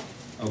 Yes.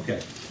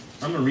 Okay.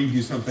 I'm going to read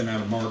you something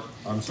out of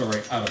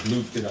out of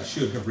Luke that I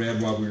should have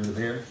read while we were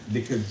there,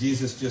 because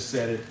Jesus just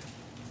said it.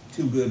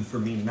 Too good for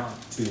me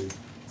not to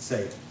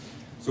say it.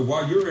 So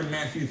while you're in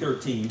Matthew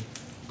 13,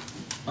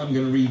 I'm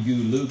going to read you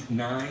Luke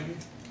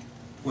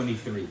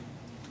 9:23.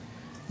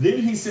 Then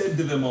he said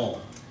to them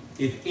all,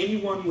 if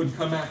anyone would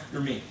come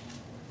after me,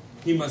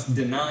 he must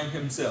deny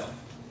himself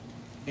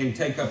and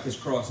take up his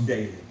cross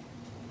daily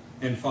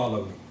and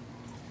follow me.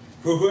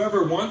 For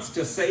whoever wants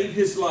to save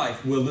his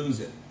life will lose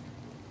it.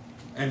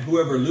 And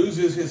whoever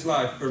loses his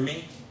life for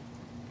me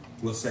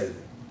will save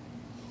it.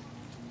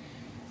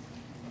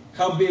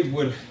 How big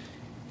would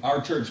our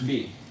church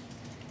be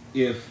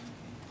if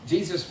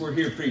Jesus were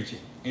here preaching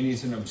and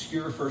he's an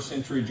obscure first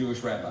century Jewish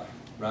rabbi,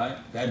 right?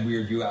 That'd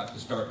weird you out to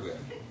start with.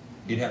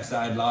 He'd have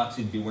side locks.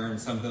 He'd be wearing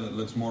something that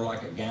looks more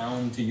like a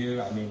gown to you.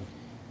 I mean,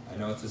 I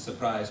know it's a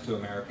surprise to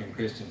American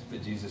Christians,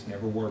 but Jesus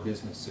never wore a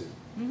business suit.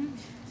 You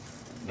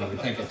would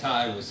think a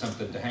tie was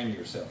something to hang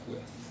yourself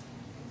with.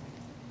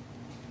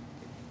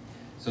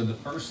 So the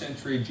first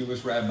century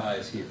Jewish rabbi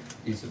is here.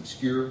 He's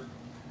obscure.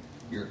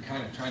 You're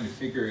kind of trying to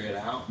figure it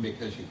out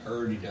because you've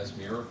heard he does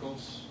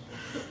miracles.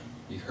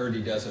 You've heard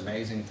he does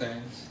amazing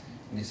things.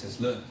 And he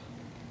says, look,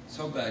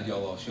 so glad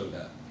y'all all showed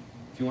up.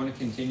 If you want to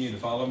continue to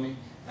follow me,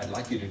 I'd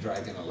like you to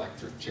drag an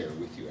electric chair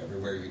with you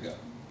everywhere you go.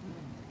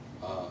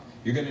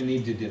 You're going to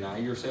need to deny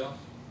yourself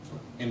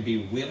and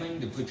be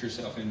willing to put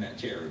yourself in that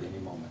chair at any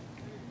moment.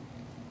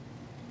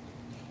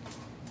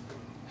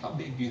 How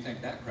big do you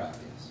think that crowd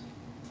is?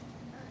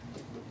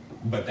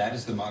 But that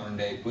is the modern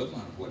day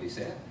equivalent of what he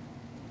said.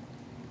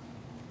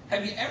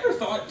 Have you ever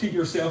thought to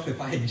yourself,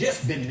 if I had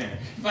just been there,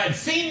 if I had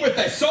seen what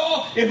they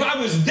saw, if I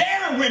was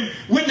there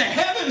when the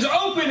heavens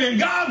opened and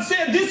God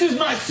said, this is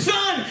my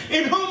son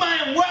in whom I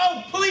am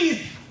well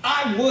pleased,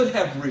 I would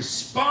have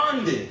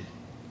responded.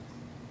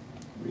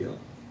 Really?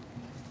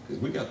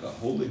 Because we got the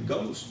Holy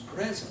Ghost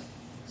presence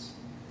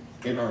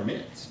in our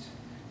midst.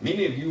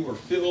 Many of you are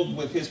filled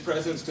with his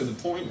presence to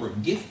the point where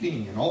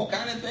gifting and all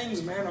kind of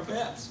things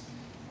manifest.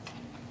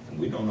 And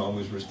we don't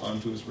always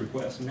respond to his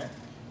requests now.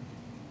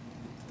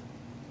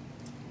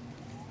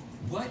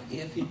 What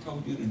if he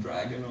told you to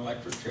drag an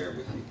electric chair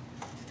with you?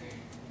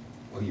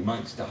 Well, you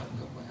might stop and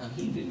go, well,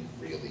 he didn't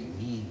really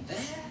mean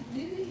that,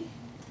 did he?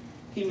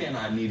 He meant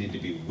I needed to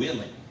be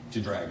willing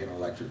to drag an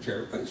electric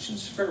chair. But it's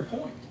just a fair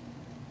point.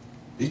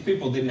 These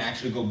people didn't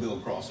actually go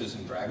build crosses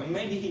and drag them.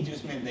 Maybe he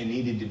just meant they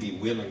needed to be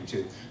willing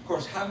to. Of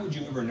course, how would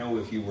you ever know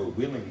if you were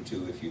willing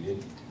to if you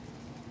didn't?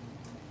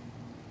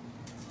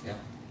 Yeah.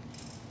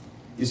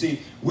 You see,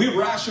 we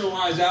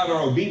rationalize out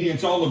our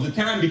obedience all of the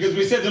time because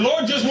we said the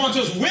Lord just wants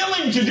us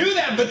willing to do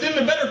that. But then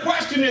the better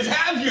question is,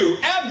 have you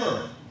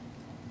ever?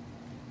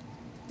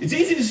 It's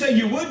easy to say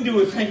you would do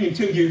a thing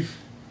until you've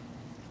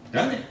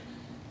done it.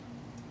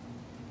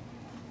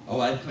 Oh,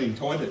 I'd clean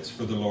toilets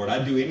for the Lord.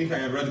 I'd do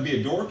anything. I'd rather be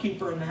a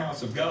doorkeeper in the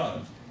house of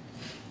God.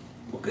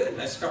 Well, good.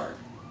 Let's start.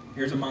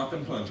 Here's a mop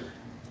and plunger.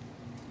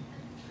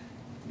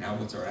 Now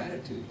what's our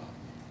attitude like?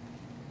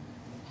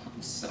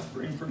 I'm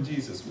suffering for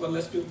Jesus. Well,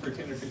 let's do it for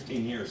 10 or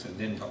 15 years and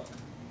then talk.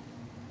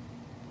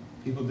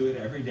 People do it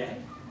every day.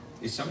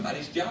 It's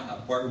somebody's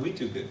job. Why are we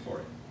too good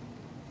for it?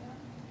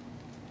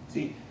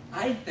 See,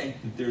 I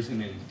think that there's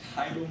an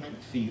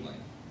entitlement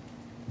feeling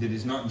that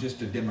is not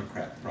just a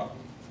Democrat problem.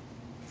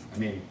 I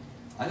mean,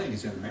 I think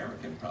it's an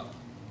American problem.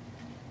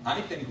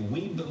 I think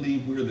we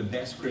believe we're the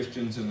best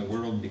Christians in the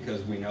world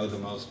because we know the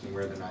most and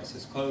wear the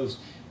nicest clothes.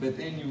 But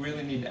then you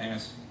really need to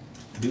ask,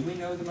 do we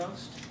know the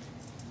most?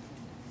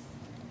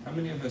 How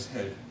many of us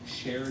have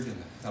shared in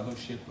the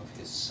fellowship of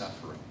his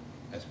suffering,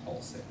 as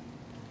Paul said?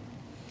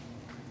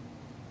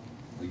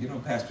 Well, you know,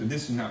 Pastor,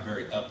 this is not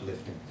very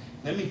uplifting.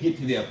 Let me get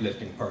to the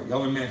uplifting part.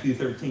 Y'all in Matthew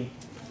 13?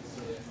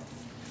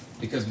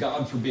 Because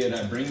God forbid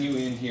I bring you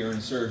in here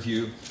and serve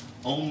you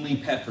only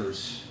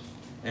peppers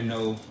and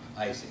no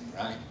icing,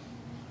 right?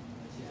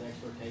 That's his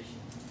exhortation.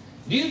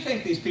 Do you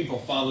think these people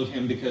followed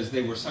him because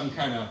they were some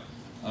kind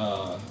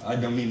of, I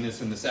don't mean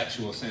this in the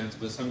sexual sense,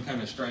 but some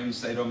kind of strange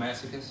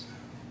sadomasochist?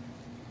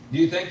 Do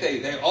you think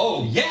they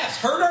oh, yes,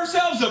 hurt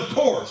ourselves, of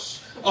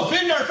course.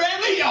 Offend our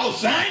family? Y'all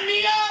sign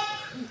me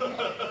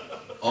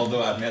up!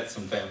 Although I've met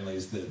some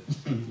families that,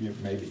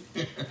 maybe.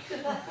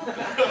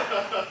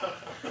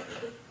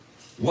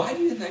 Why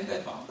do you think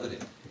they followed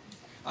him?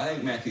 I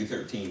think Matthew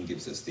 13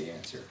 gives us the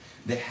answer.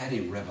 They had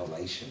a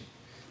revelation.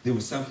 There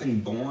was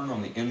something born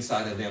on the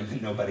inside of them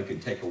that nobody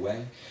could take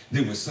away.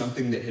 There was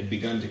something that had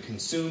begun to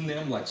consume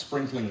them like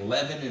sprinkling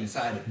leaven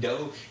inside a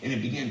dough, and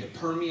it began to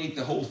permeate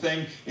the whole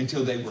thing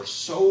until they were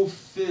so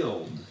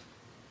filled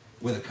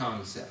with a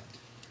concept,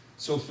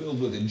 so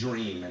filled with a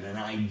dream and an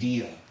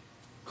idea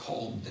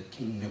called the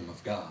kingdom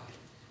of God,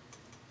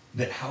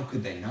 that how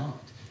could they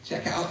not?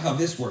 Check out how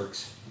this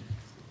works.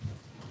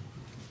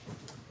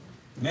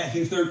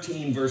 Matthew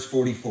 13, verse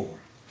 44.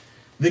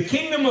 The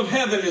kingdom of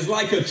heaven is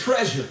like a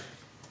treasure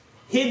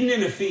hidden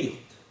in a field.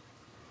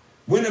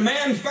 When a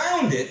man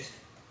found it,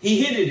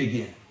 he hid it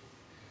again.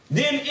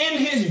 Then in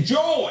his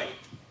joy,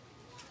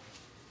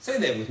 say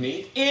that with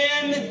me,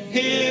 in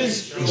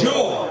his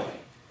joy,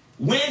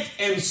 went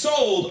and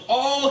sold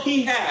all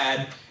he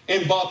had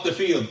and bought the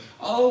field.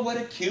 Oh, what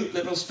a cute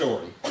little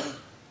story.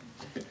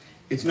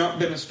 It's not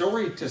been a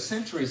story to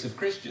centuries of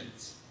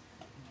Christians.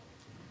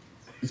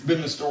 It's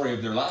been the story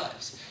of their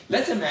lives.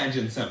 Let's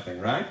imagine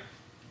something, right?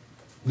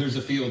 There's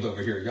a field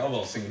over here. Y'all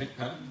all seen it,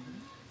 huh?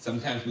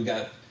 Sometimes we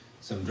got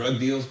some drug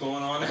deals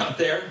going on out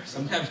there.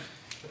 Sometimes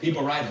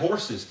people ride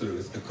horses through.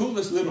 It's the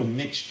coolest little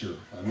mixture.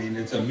 I mean,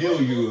 it's a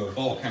milieu of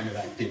all kind of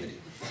activity.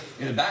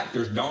 In the back,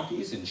 there's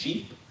donkeys and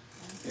sheep,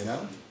 you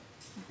know?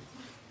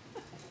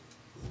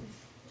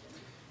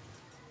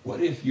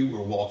 What if you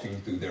were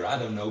walking through there, I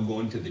don't know,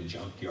 going to the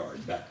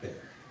junkyard back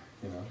there?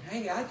 You know,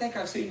 hey, I think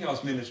I've seen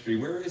y'all's ministry.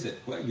 Where is it?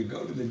 Well, you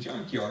go to the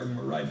junkyard and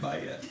we're right by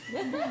it.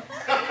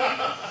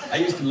 I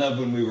used to love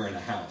when we were in a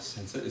house.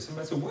 And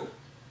somebody said,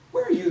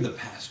 where are you the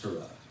pastor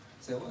of?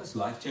 I said, well, it's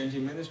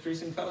Life-Changing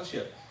Ministries and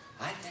Fellowship.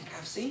 I think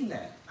I've seen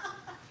that.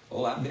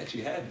 Oh, I bet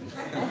you hadn't.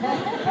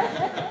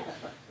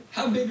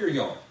 How big are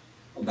y'all?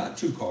 Well, about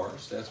 2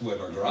 cars. That's what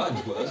our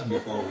garage was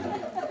before we...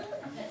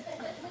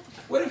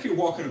 What if you're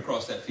walking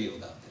across that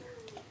field out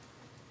there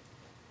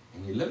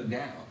and you look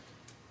down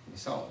and you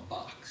saw a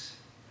box?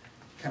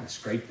 Kind of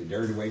scraped the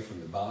dirt away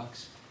from the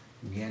box,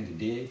 and began to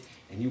dig,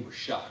 and you were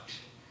shocked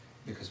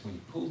because when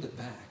you pulled it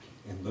back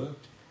and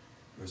looked,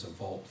 there's a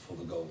vault full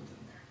of gold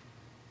in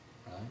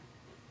there, right?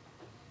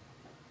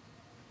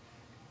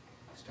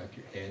 You stuck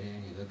your head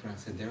in, you looked around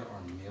and said, there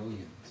are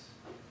millions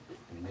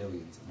and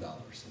millions of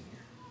dollars in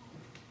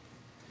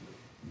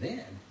here.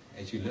 Then,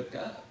 as you looked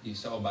up, you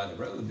saw by the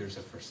road there's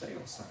a for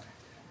sale sign.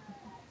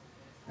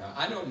 Now,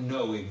 I don't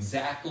know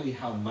exactly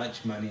how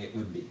much money it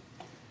would be.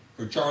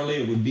 For Charlie,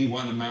 it would be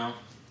one amount.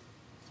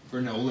 For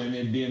Nolan,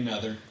 it'd be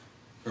another.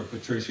 For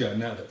Patricia,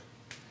 another.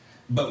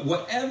 But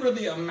whatever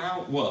the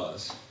amount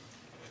was,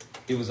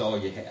 it was all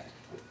you had.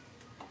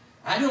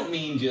 I don't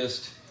mean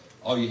just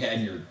all you had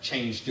in your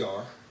change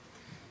jar.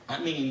 I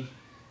mean,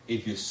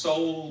 if you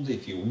sold,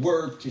 if you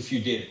worked, if you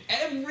did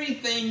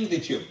everything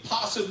that you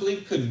possibly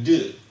could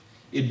do,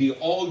 it'd be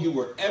all you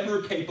were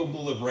ever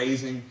capable of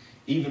raising,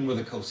 even with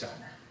a cosigner.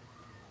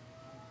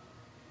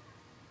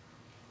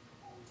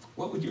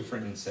 What would your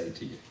friends say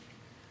to you?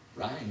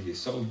 Ryan, you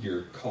sold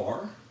your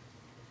car?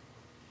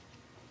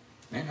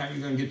 Man, how are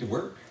you going to get to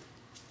work?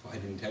 Well, I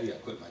didn't tell you I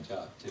quit my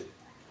job, too.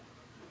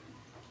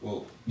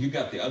 Well, you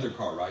got the other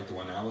car, right? The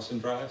one Allison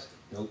drives?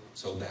 Nope,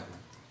 sold that one.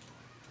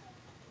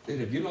 Dude,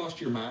 have you lost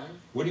your mind?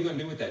 What are you going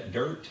to do with that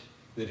dirt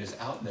that is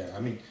out there?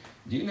 I mean,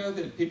 do you know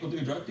that people do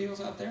drug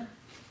deals out there?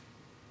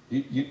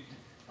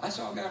 I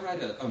saw a guy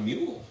ride a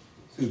mule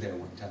through there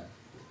one time.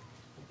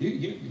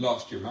 You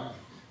lost your mind.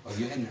 Well,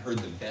 you hadn't heard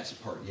the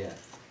best part yet.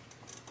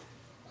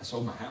 I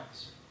sold my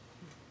house.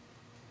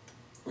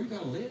 Where are you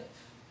going to live?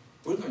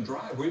 Where are you going to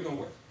drive? Where are you going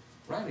to work?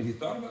 Right, have you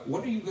thought about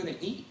what are you going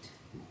to eat?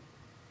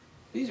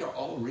 These are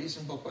all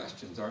reasonable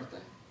questions, aren't they?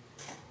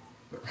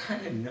 But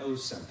Ryan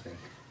knows something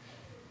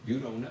you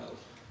don't know.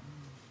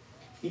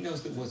 He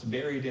knows that what's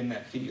buried in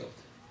that field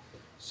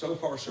so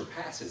far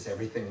surpasses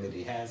everything that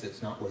he has,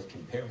 it's not worth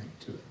comparing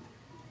to it.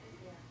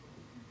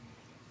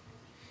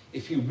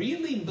 If he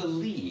really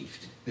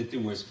believed that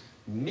there was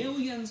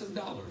millions of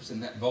dollars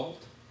in that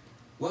vault,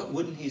 what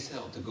wouldn't he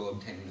sell to go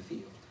obtain the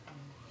field?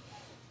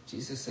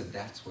 Jesus said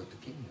that's what the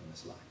kingdom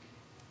is like.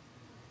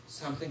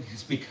 Something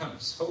has become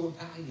so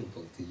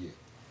valuable to you.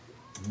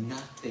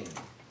 Nothing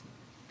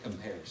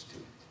compares to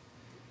it.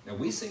 Now,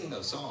 we sing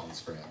those songs,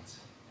 friends,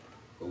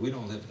 but we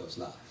don't live those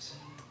lives.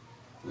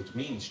 Which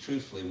means,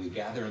 truthfully, we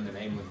gather in the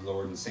name of the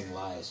Lord and sing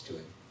lies to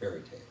him,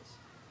 fairy tales.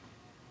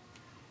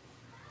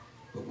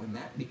 But when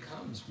that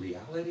becomes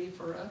reality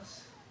for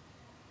us,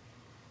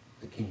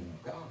 the kingdom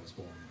of God is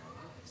born in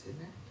our lives,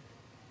 isn't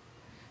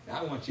it?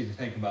 Now, I want you to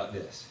think about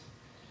this.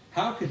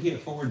 How could he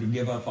afford to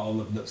give up all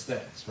of those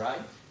things,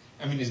 right?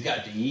 I mean, he's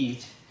got to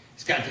eat.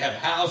 He's got to have a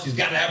house. He's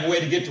got to have a way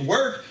to get to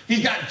work.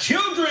 He's got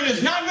children.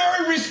 It's not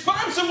very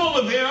responsible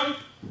of him.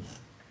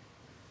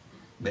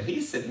 But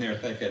he's sitting there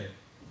thinking,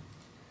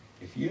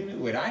 if you knew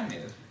what I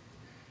knew,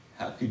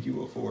 how could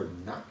you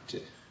afford not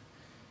to?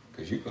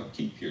 Because you're going to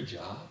keep your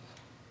job.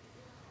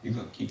 You're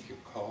going to keep your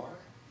car.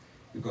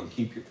 You're going to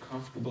keep your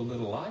comfortable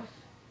little life.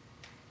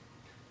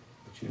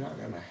 But but you're not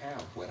going to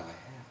have what I have.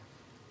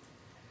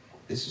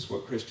 This is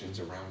what Christians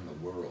around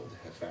the world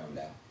have found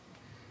out.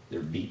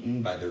 They're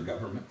beaten by their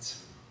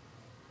governments.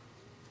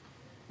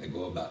 They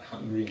go about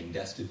hungry and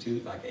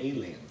destitute like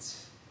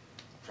aliens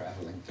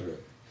traveling through.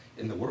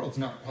 And the world's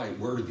not quite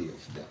worthy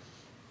of them.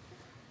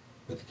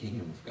 But the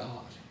kingdom of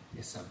God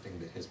is something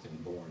that has been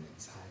born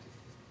inside of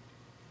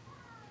you.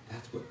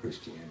 That's what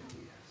Christianity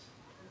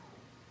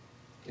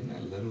is. Isn't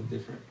that a little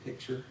different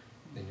picture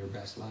than your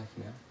best life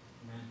now?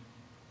 Amen.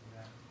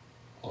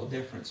 All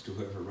deference to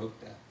whoever wrote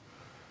that.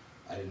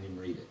 I didn't even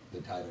read it. The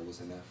title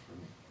was enough for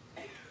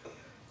me.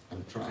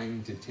 I'm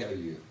trying to tell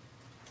you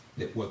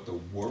that what the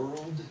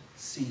world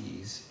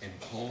sees and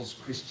calls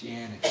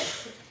Christianity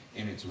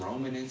in its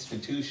Roman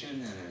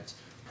institution and its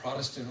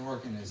Protestant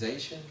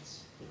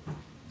organizations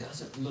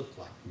doesn't look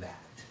like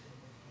that.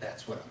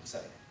 That's what I'm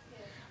saying.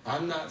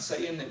 I'm not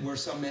saying that we're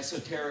some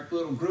esoteric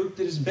little group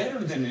that is better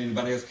than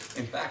anybody else.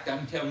 In fact,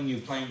 I'm telling you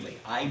plainly,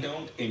 I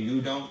don't and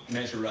you don't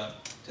measure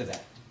up to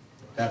that.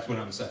 That's what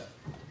I'm saying.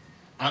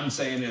 I'm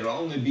saying it'll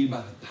only be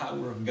by the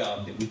power of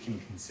God that we can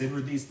consider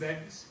these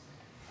things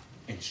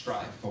and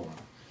strive for them.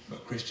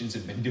 But Christians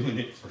have been doing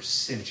it for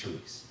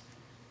centuries.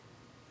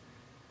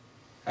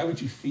 How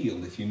would you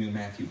feel if you knew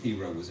Matthew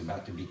Piro was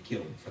about to be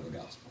killed for the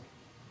gospel?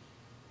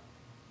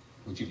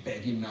 Would you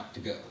beg him not to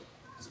go,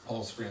 as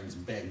Paul's friends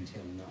begged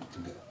him not to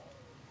go?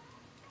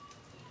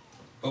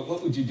 But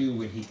what would you do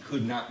when he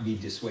could not be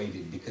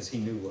dissuaded because he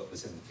knew what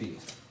was in the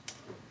field?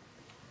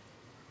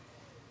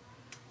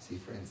 See,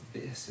 friends,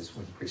 this is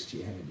when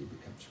Christianity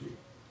becomes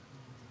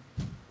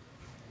real.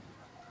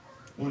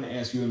 I want to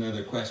ask you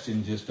another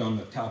question just on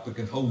the topic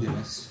of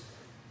holiness.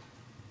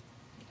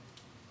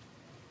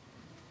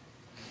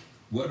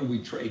 What are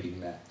we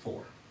trading that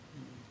for?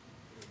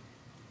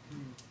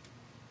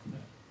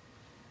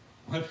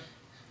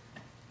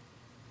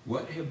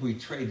 What have we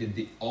traded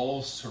the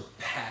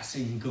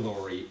all-surpassing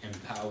glory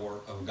and power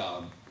of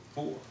God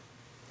for?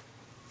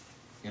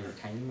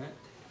 Entertainment?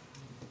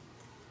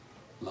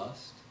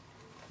 Lust?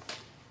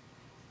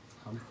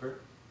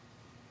 Comfort?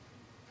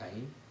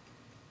 Fame?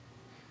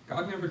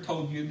 God never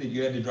told you that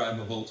you had to drive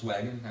a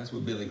Volkswagen. That's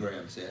what Billy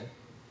Graham said.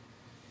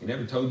 He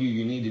never told you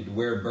you needed to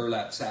wear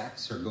burlap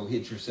sacks or go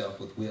hit yourself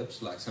with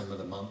whips like some of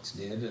the monks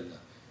did in the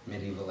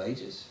medieval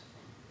ages.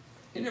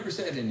 He never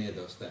said any of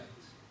those things.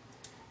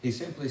 He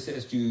simply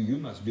says to you, you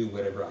must do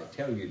whatever I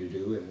tell you to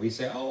do. And we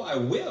say, oh, I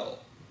will.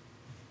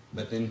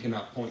 But then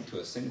cannot point to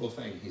a single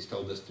thing he's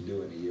told us to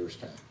do in a year's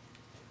time.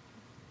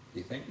 Do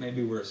you think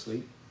maybe we're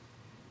asleep?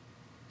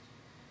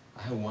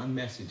 I have one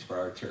message for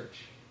our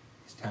church.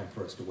 It's time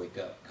for us to wake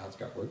up. God's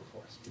got work for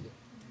us to do.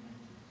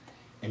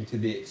 And to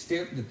the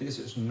extent that this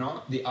is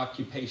not the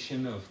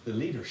occupation of the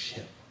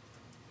leadership,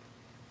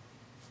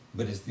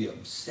 but is the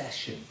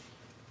obsession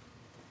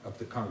of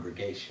the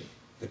congregation,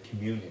 the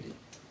community,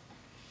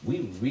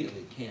 we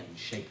really can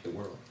shake the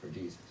world for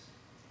Jesus.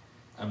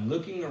 I'm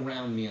looking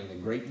around me and the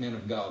great men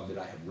of God that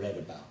I have read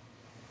about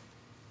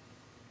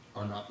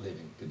are not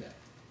living today.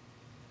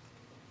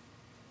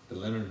 The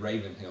Leonard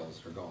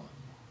Ravenhills are gone.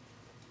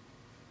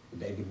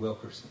 The David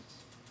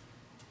Wilkersons,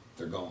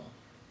 they're gone.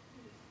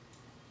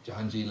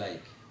 John G.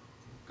 Lake,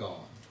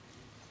 gone.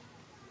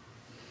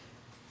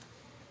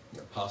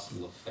 The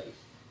Apostle of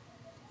Faith,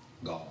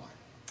 gone.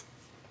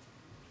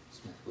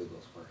 Smith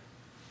Wigglesworth.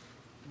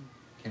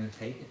 Kenneth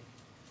Hagin,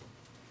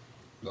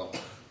 gone.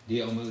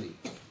 D.L. Moody,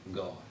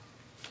 gone.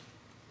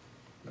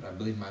 But I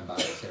believe my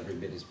Bible's every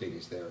bit as big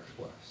as theirs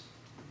was.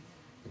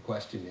 The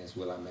question is,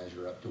 will I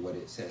measure up to what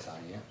it says I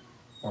am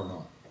or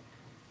not?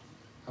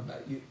 How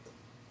about you?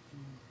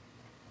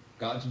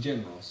 God's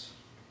generals,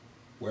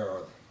 where are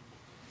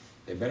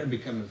they? They better be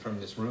coming from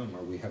this room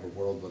or we have a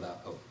world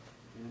without hope.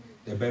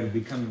 They better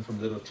be coming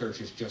from little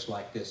churches just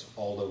like this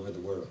all over the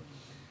world.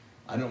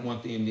 I don't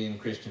want the Indian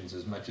Christians,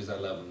 as much as I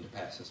love them, to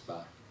pass us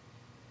by.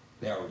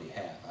 They already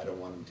have. I don't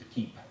want them to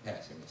keep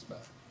passing us by.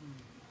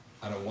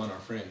 I don't want our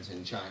friends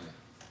in China.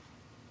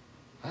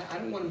 I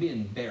don't want to be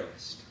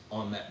embarrassed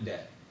on that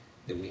day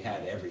that we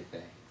had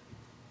everything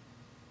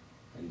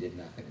and did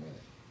nothing with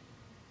it.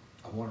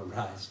 I want to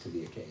rise to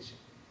the occasion.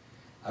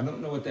 I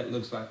don't know what that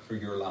looks like for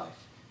your life,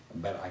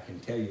 but I can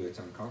tell you it's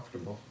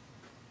uncomfortable.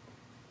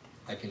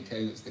 I can tell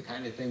you it's the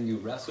kind of thing you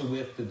wrestle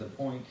with to the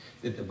point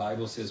that the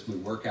Bible says we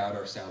work out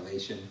our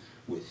salvation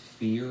with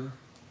fear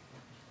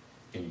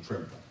and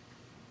trembling.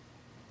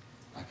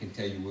 I can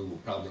tell you we will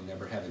probably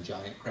never have a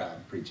giant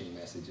crowd preaching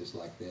messages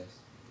like this.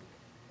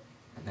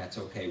 And that's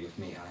okay with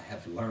me. I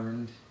have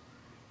learned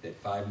that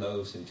 5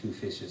 loaves and 2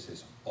 fishes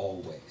is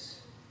always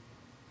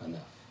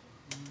enough.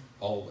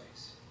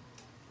 Always.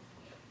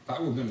 If I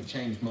were going to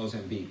change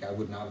Mozambique, I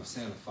would not have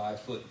sent a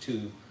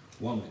 5'2"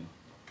 woman,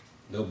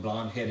 little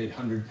blonde-headed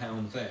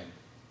 100-pound thing,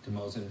 to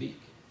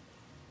Mozambique.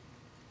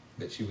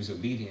 But she was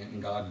obedient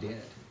and God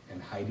did.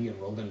 And Heidi and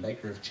Roland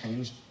Baker have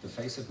changed the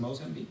face of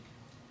Mozambique.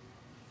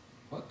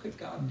 What could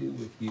God do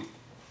with you?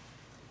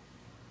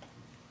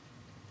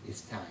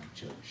 It's time,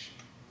 church.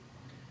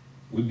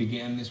 We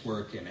began this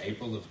work in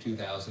April of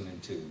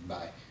 2002.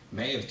 By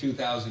May of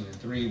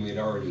 2003, we had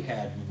already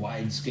had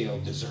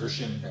wide-scale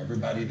desertion.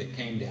 Everybody that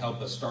came to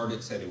help us start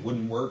it said it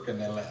wouldn't work,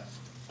 and they left.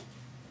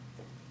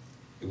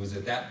 It was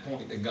at that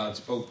point that God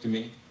spoke to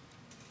me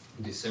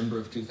in December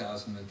of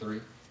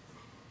 2003.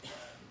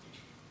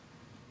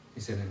 He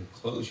said,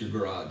 enclose your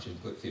garage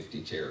and put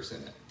 50 chairs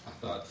in it. I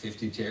thought,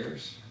 50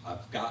 chairs?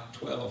 I've got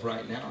 12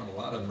 right now, and a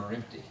lot of them are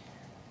empty.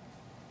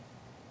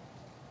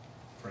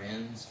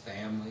 Friends,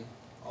 family,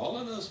 all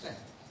of those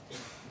families.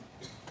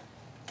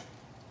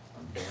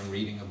 I began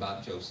reading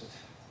about Joseph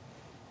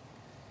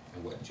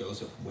and what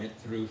Joseph went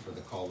through for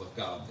the call of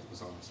God that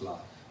was on his life.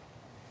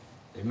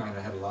 They might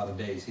have had a lot of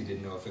days he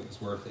didn't know if it was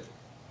worth it,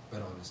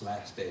 but on his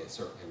last day it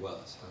certainly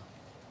was, huh?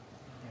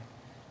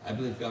 I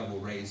believe God will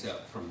raise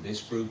up from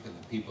this group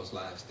and the people's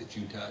lives that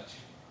you touch,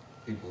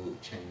 people who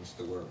change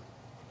the world.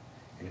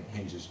 And it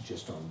hinges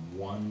just on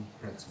one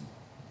principle.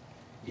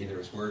 Either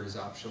his word is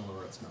optional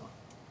or it's not.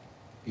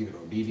 Either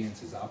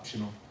obedience is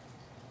optional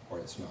or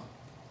it's not.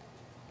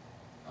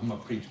 I'm going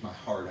to preach my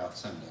heart out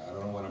Sunday. I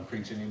don't know what I'm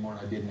preaching anymore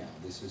than I did now.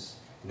 This is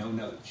no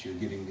notes. You're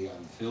getting the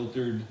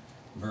unfiltered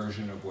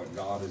version of what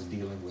God is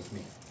dealing with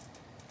me.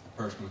 I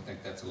personally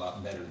think that's a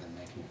lot better than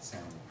making it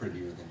sound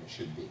prettier than it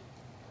should be.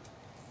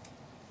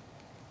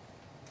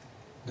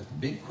 But the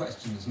big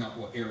question is not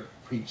what Eric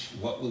preach,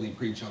 what will he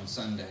preach on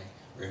Sunday,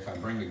 or if I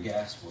bring a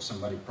guest, will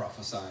somebody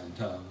prophesy in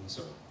tongues,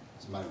 or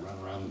somebody run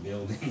around the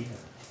building?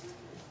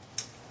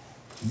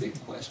 The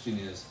big question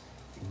is,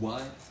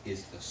 what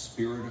is the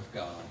Spirit of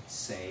God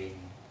saying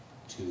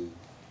to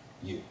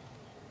you?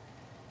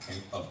 And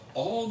of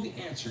all the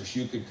answers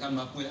you could come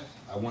up with,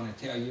 I want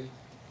to tell you,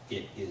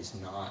 it is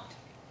not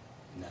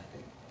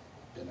nothing.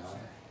 Deny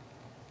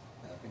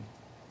it. Nothing.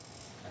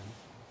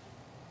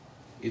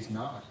 It's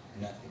not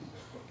nothing.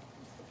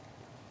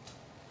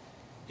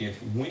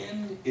 If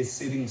wind is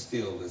sitting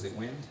still, does it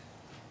wind?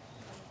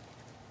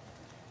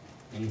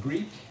 In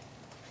Greek,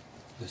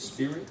 the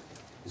Spirit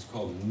is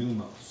called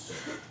pneumos.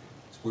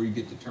 It's where you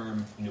get the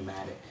term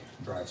pneumatic,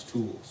 drives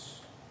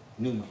tools.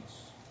 Pneumos.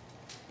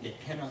 It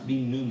cannot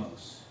be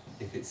pneumos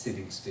if it's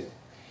sitting still.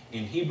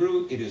 In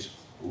Hebrew, it is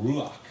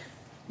ruach.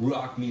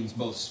 Ruach means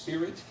both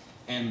spirit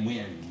and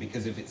wind,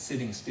 because if it's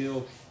sitting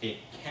still, it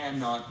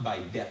cannot, by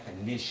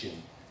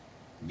definition,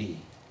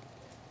 be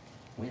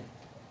wind.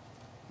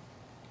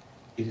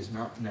 It is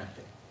not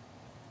nothing.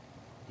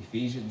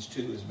 Ephesians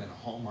 2 has been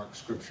a hallmark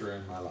scripture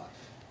in my life.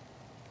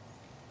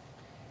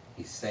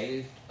 He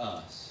saved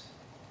us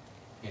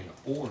in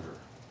order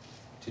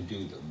to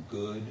do the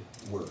good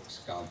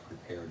works God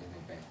prepared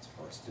in advance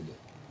for us to do.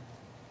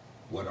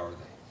 What are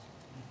they?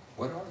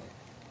 What are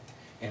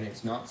they? And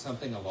it's not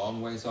something a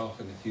long ways off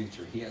in the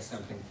future. He has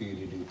something for you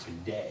to do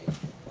today,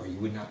 or you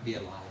would not be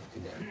alive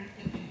today.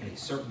 And he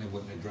certainly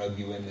wouldn't have drugged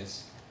you in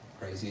this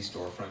crazy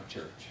storefront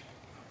church.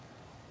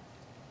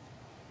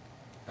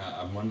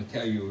 I want to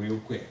tell you real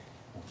quick,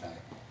 okay?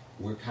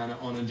 We're kind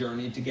of on a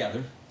journey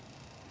together.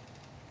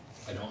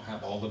 I don't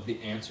have all of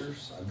the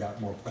answers. I've got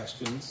more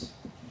questions.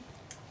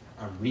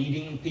 I'm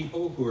reading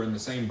people who are in the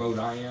same boat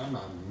I am.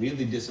 I'm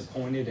really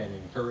disappointed and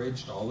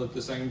encouraged all at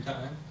the same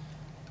time.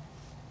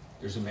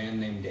 There's a man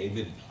named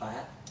David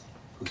Platt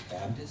who's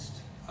Baptist.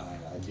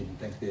 I didn't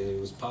think that it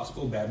was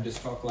possible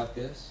Baptists talk like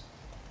this.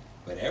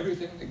 But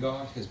everything that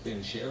God has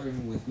been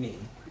sharing with me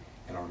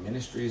and our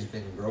ministry has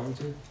been growing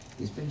to,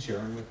 he's been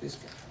sharing with this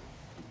guy.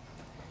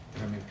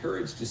 And I'm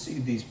encouraged to see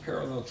these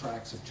parallel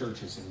tracks of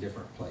churches in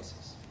different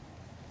places.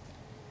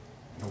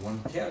 And I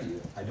want to tell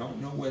you, I don't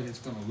know what it's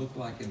going to look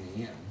like in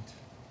the end,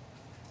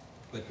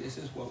 but this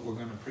is what we're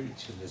going to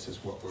preach, and this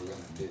is what we're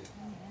going to do.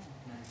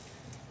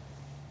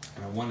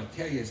 And I want to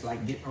tell you, it's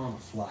like getting on a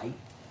flight,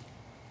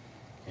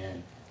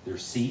 and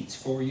there's seats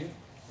for you,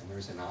 and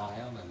there's an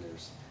aisle, and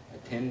there's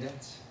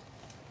attendants.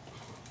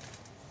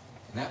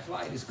 And that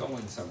flight is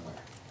going somewhere.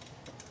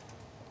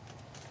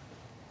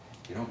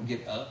 You don't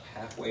get up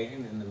halfway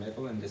in the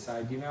middle and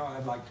decide, you know,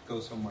 I'd like to go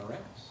somewhere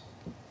else.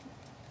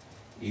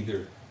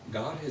 Either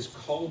God has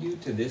called you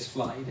to this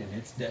flight and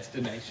its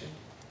destination,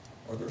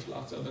 or there's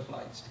lots of other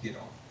flights to get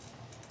on.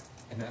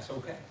 And that's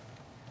okay.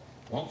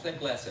 Won't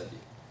think less of you.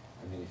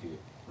 I mean, if you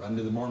run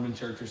to the Mormon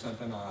church or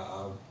something,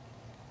 I'll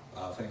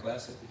think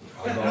less of you.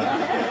 I'll go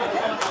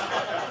after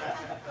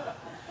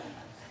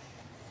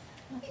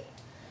you.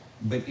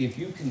 But if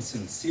you can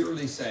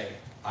sincerely say,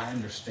 I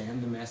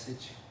understand the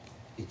message,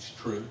 it's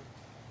true,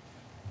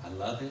 I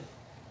love it,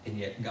 and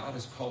yet God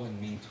is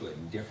calling me to a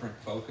different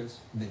focus,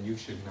 then you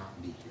should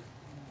not be here.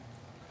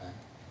 Okay?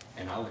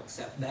 And I'll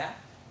accept that,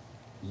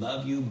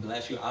 love you,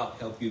 bless you, I'll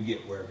help you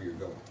get wherever you're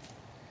going.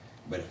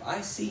 But if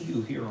I see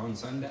you here on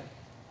Sunday,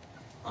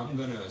 I'm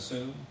going to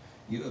assume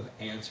you have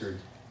answered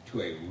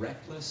to a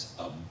reckless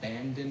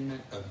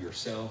abandonment of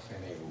yourself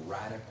and a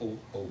radical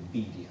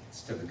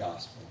obedience to the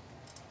gospel.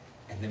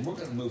 And then we're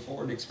going to move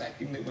forward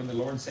expecting that when the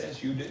Lord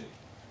says, you do.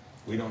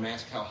 We don't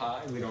ask how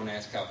high, we don't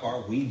ask how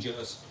far, we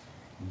just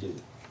do.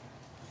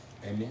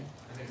 Amen?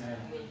 Amen.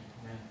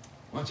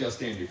 Why don't y'all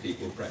stand to your feet,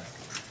 we'll pray.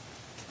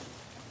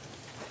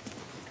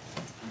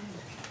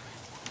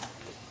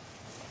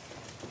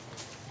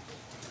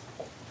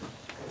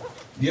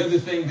 The other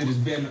thing that has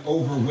been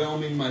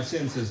overwhelming my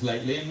senses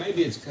lately, and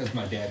maybe it's because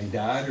my daddy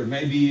died, or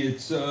maybe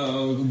it's the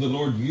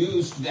Lord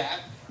used that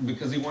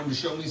because he wanted to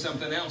show me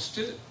something else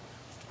too.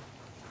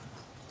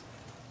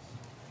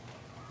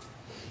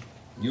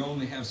 You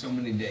only have so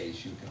many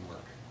days you can work.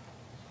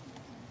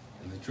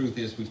 And the truth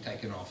is we've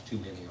taken off too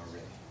many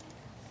already.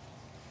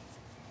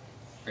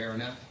 Fair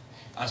enough?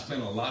 I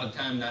spent a lot of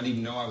time not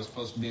even know I was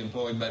supposed to be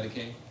employed by the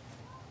King.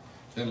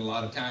 Spent a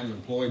lot of time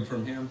employed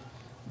from him,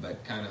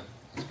 but kind of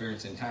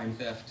experiencing time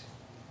theft.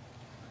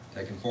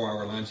 Taking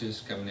 4-hour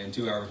lunches, coming in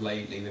 2 hours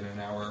late, leaving an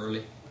hour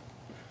early.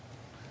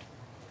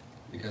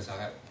 Because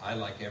I,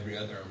 like every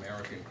other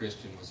American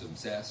Christian, was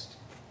obsessed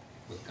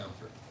with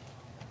comfort.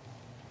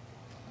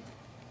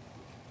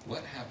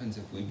 What happens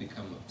if we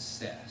become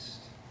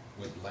obsessed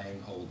with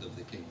laying hold of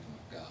the kingdom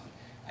of God?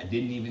 I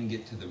didn't even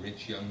get to the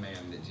rich young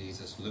man that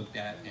Jesus looked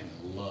at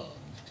and loved.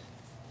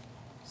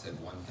 Said,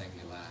 one thing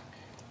you lack,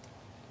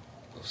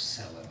 go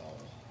sell it all.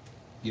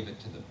 Give it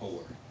to the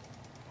poor,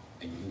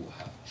 and you will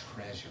have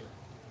treasure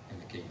in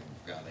the kingdom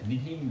of God. I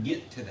didn't even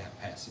get to that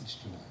passage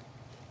tonight.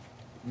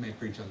 I may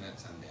preach on that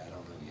Sunday. I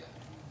don't know yet.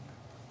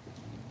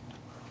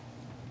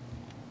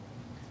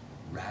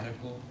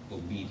 Radical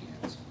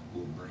obedience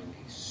will bring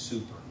a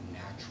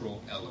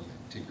supernatural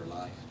element to your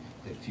life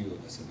that few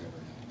of us have ever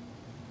known.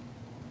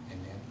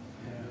 Amen?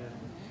 Amen.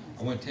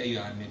 I want to tell you,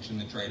 I mentioned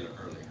the trailer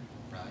earlier,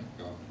 right?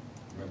 Y'all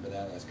remember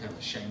that? That's kind of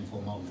a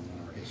shameful moment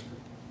in our history.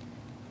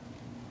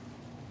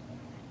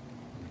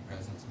 When the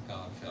presence of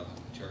God fell on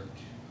the church,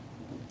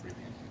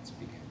 repentance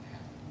began to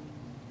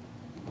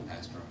happen.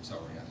 Pastor, I'm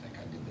sorry, I think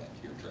I did that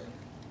to your trailer.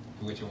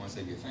 To which I want to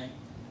say, you think?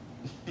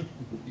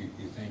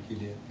 you think you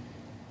did?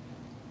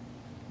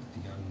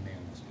 The young man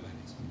was doing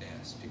his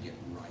best to get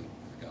right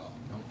with God.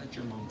 Don't let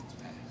your moments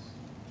pass.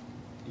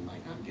 You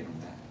might not get them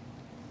back.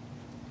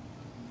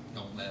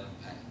 Don't let them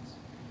pass.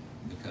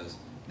 Because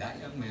that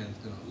young man's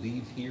going to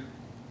leave here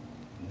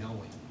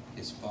knowing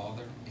his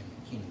Father in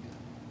the kingdom,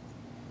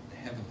 the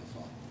Heavenly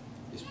Father,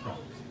 is proud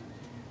of him.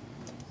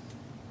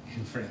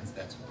 And friends,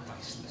 that's a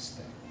priceless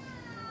thing.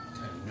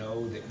 To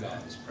know that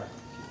God is proud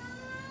of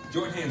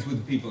you. Join hands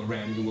with the people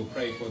around you. We'll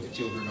pray for the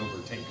children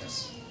overtaken.